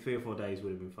 maybe 3 or 4 days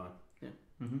would have been fine. Yeah.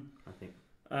 Mm-hmm. I think.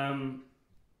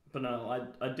 But no,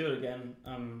 I'd do it again.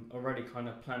 I'm already kind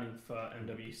of planning for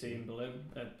MWC in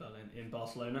in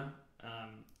Barcelona.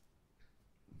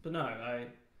 But no,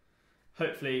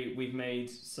 hopefully we've made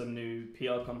some new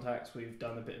PR contacts. We've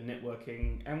done a bit of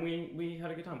networking, and we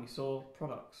had a good time. We saw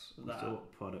products. We saw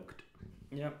product.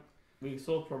 Yeah, we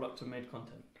saw product and made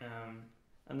content,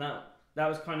 and that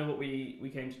was kind of what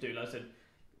we came to do. Like I said,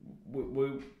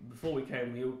 before we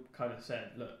came, we all kind of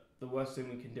said, look, the worst thing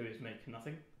we can do is make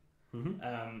nothing.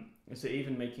 Mm-hmm. So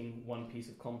even making one piece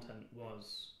of content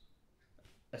was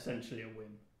essentially a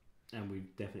win. And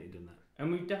we've definitely done that.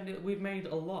 And we've made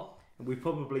a lot. We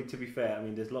probably, to be fair, I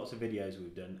mean, there's lots of videos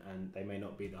we've done, and they may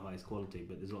not be the highest quality,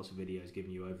 but there's lots of videos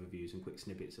giving you overviews and quick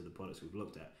snippets of the products we've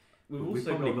looked at. We've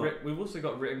also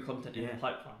got written content in the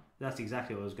pipeline. That's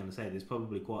exactly what I was going to say. There's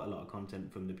probably quite a lot of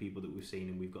content from the people that we've seen,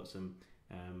 and we've got some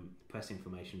press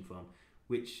information from,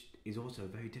 which is also a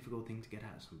very difficult thing to get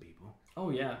out of some people. Oh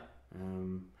yeah.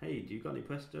 Hey, do you got any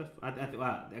press stuff?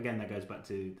 Well, again, that goes back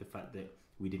to the fact that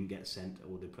we didn't get sent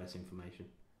all the press information.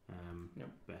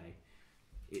 But hey,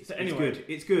 it's good.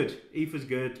 It's good. IFA's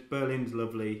good. Berlin's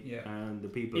lovely. Yeah. And the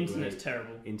people are Internet's great.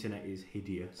 terrible. Internet is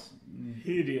hideous.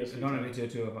 Hideous. Don't even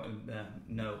do about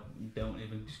no, don't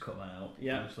even just cut that out.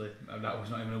 Yeah. Honestly, that was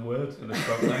not even a word.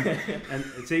 And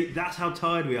see, that's how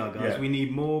tired we are, guys. Yeah. We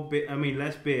need more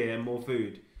less beer and more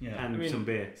food. Yeah. And some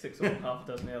beer. 6 or half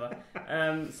a dozen the other.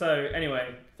 So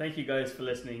anyway, thank you guys for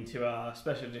listening to our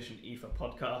special edition IFA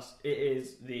podcast. It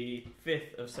is the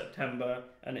 5th of September,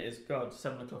 and it is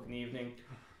 7 o'clock in the evening.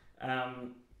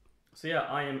 So yeah,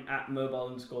 I am at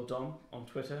mobile_dom on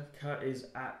Twitter. Kurt is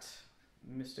at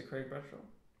Mr. Craig Bradshaw.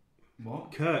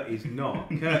 What? Kurt is not.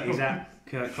 Kurt is at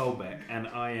Kurt Colbeck, and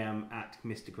I am at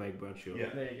Mr. Craig Bradshaw.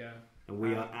 Yeah, there you go. And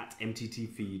we are at MTT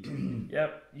Feed.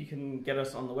 Yep, you can get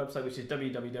us on the website, which is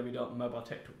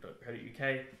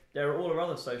www.mobiletechtalk.co.uk. There are all our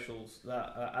other socials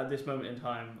that at this moment in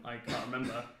time I can't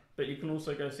remember, but you can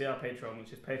also go see our Patreon,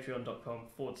 which is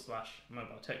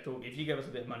patreon.com/MobileTechTalk. If you give us a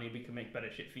bit of money, we can make better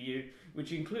shit for you,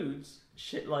 which includes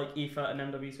shit like IFA and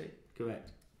MWC.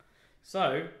 Correct.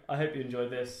 So, I hope you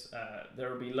enjoyed this. There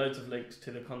will be loads of links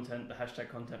to the content, the hashtag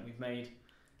content we've made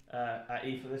at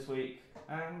IFA this week.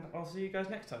 And I'll see you guys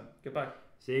next time. Goodbye.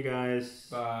 See you guys.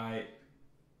 Bye.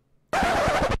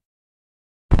 How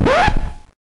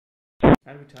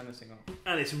do we turn this thing off?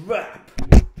 And it's wrap,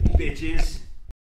 bitches.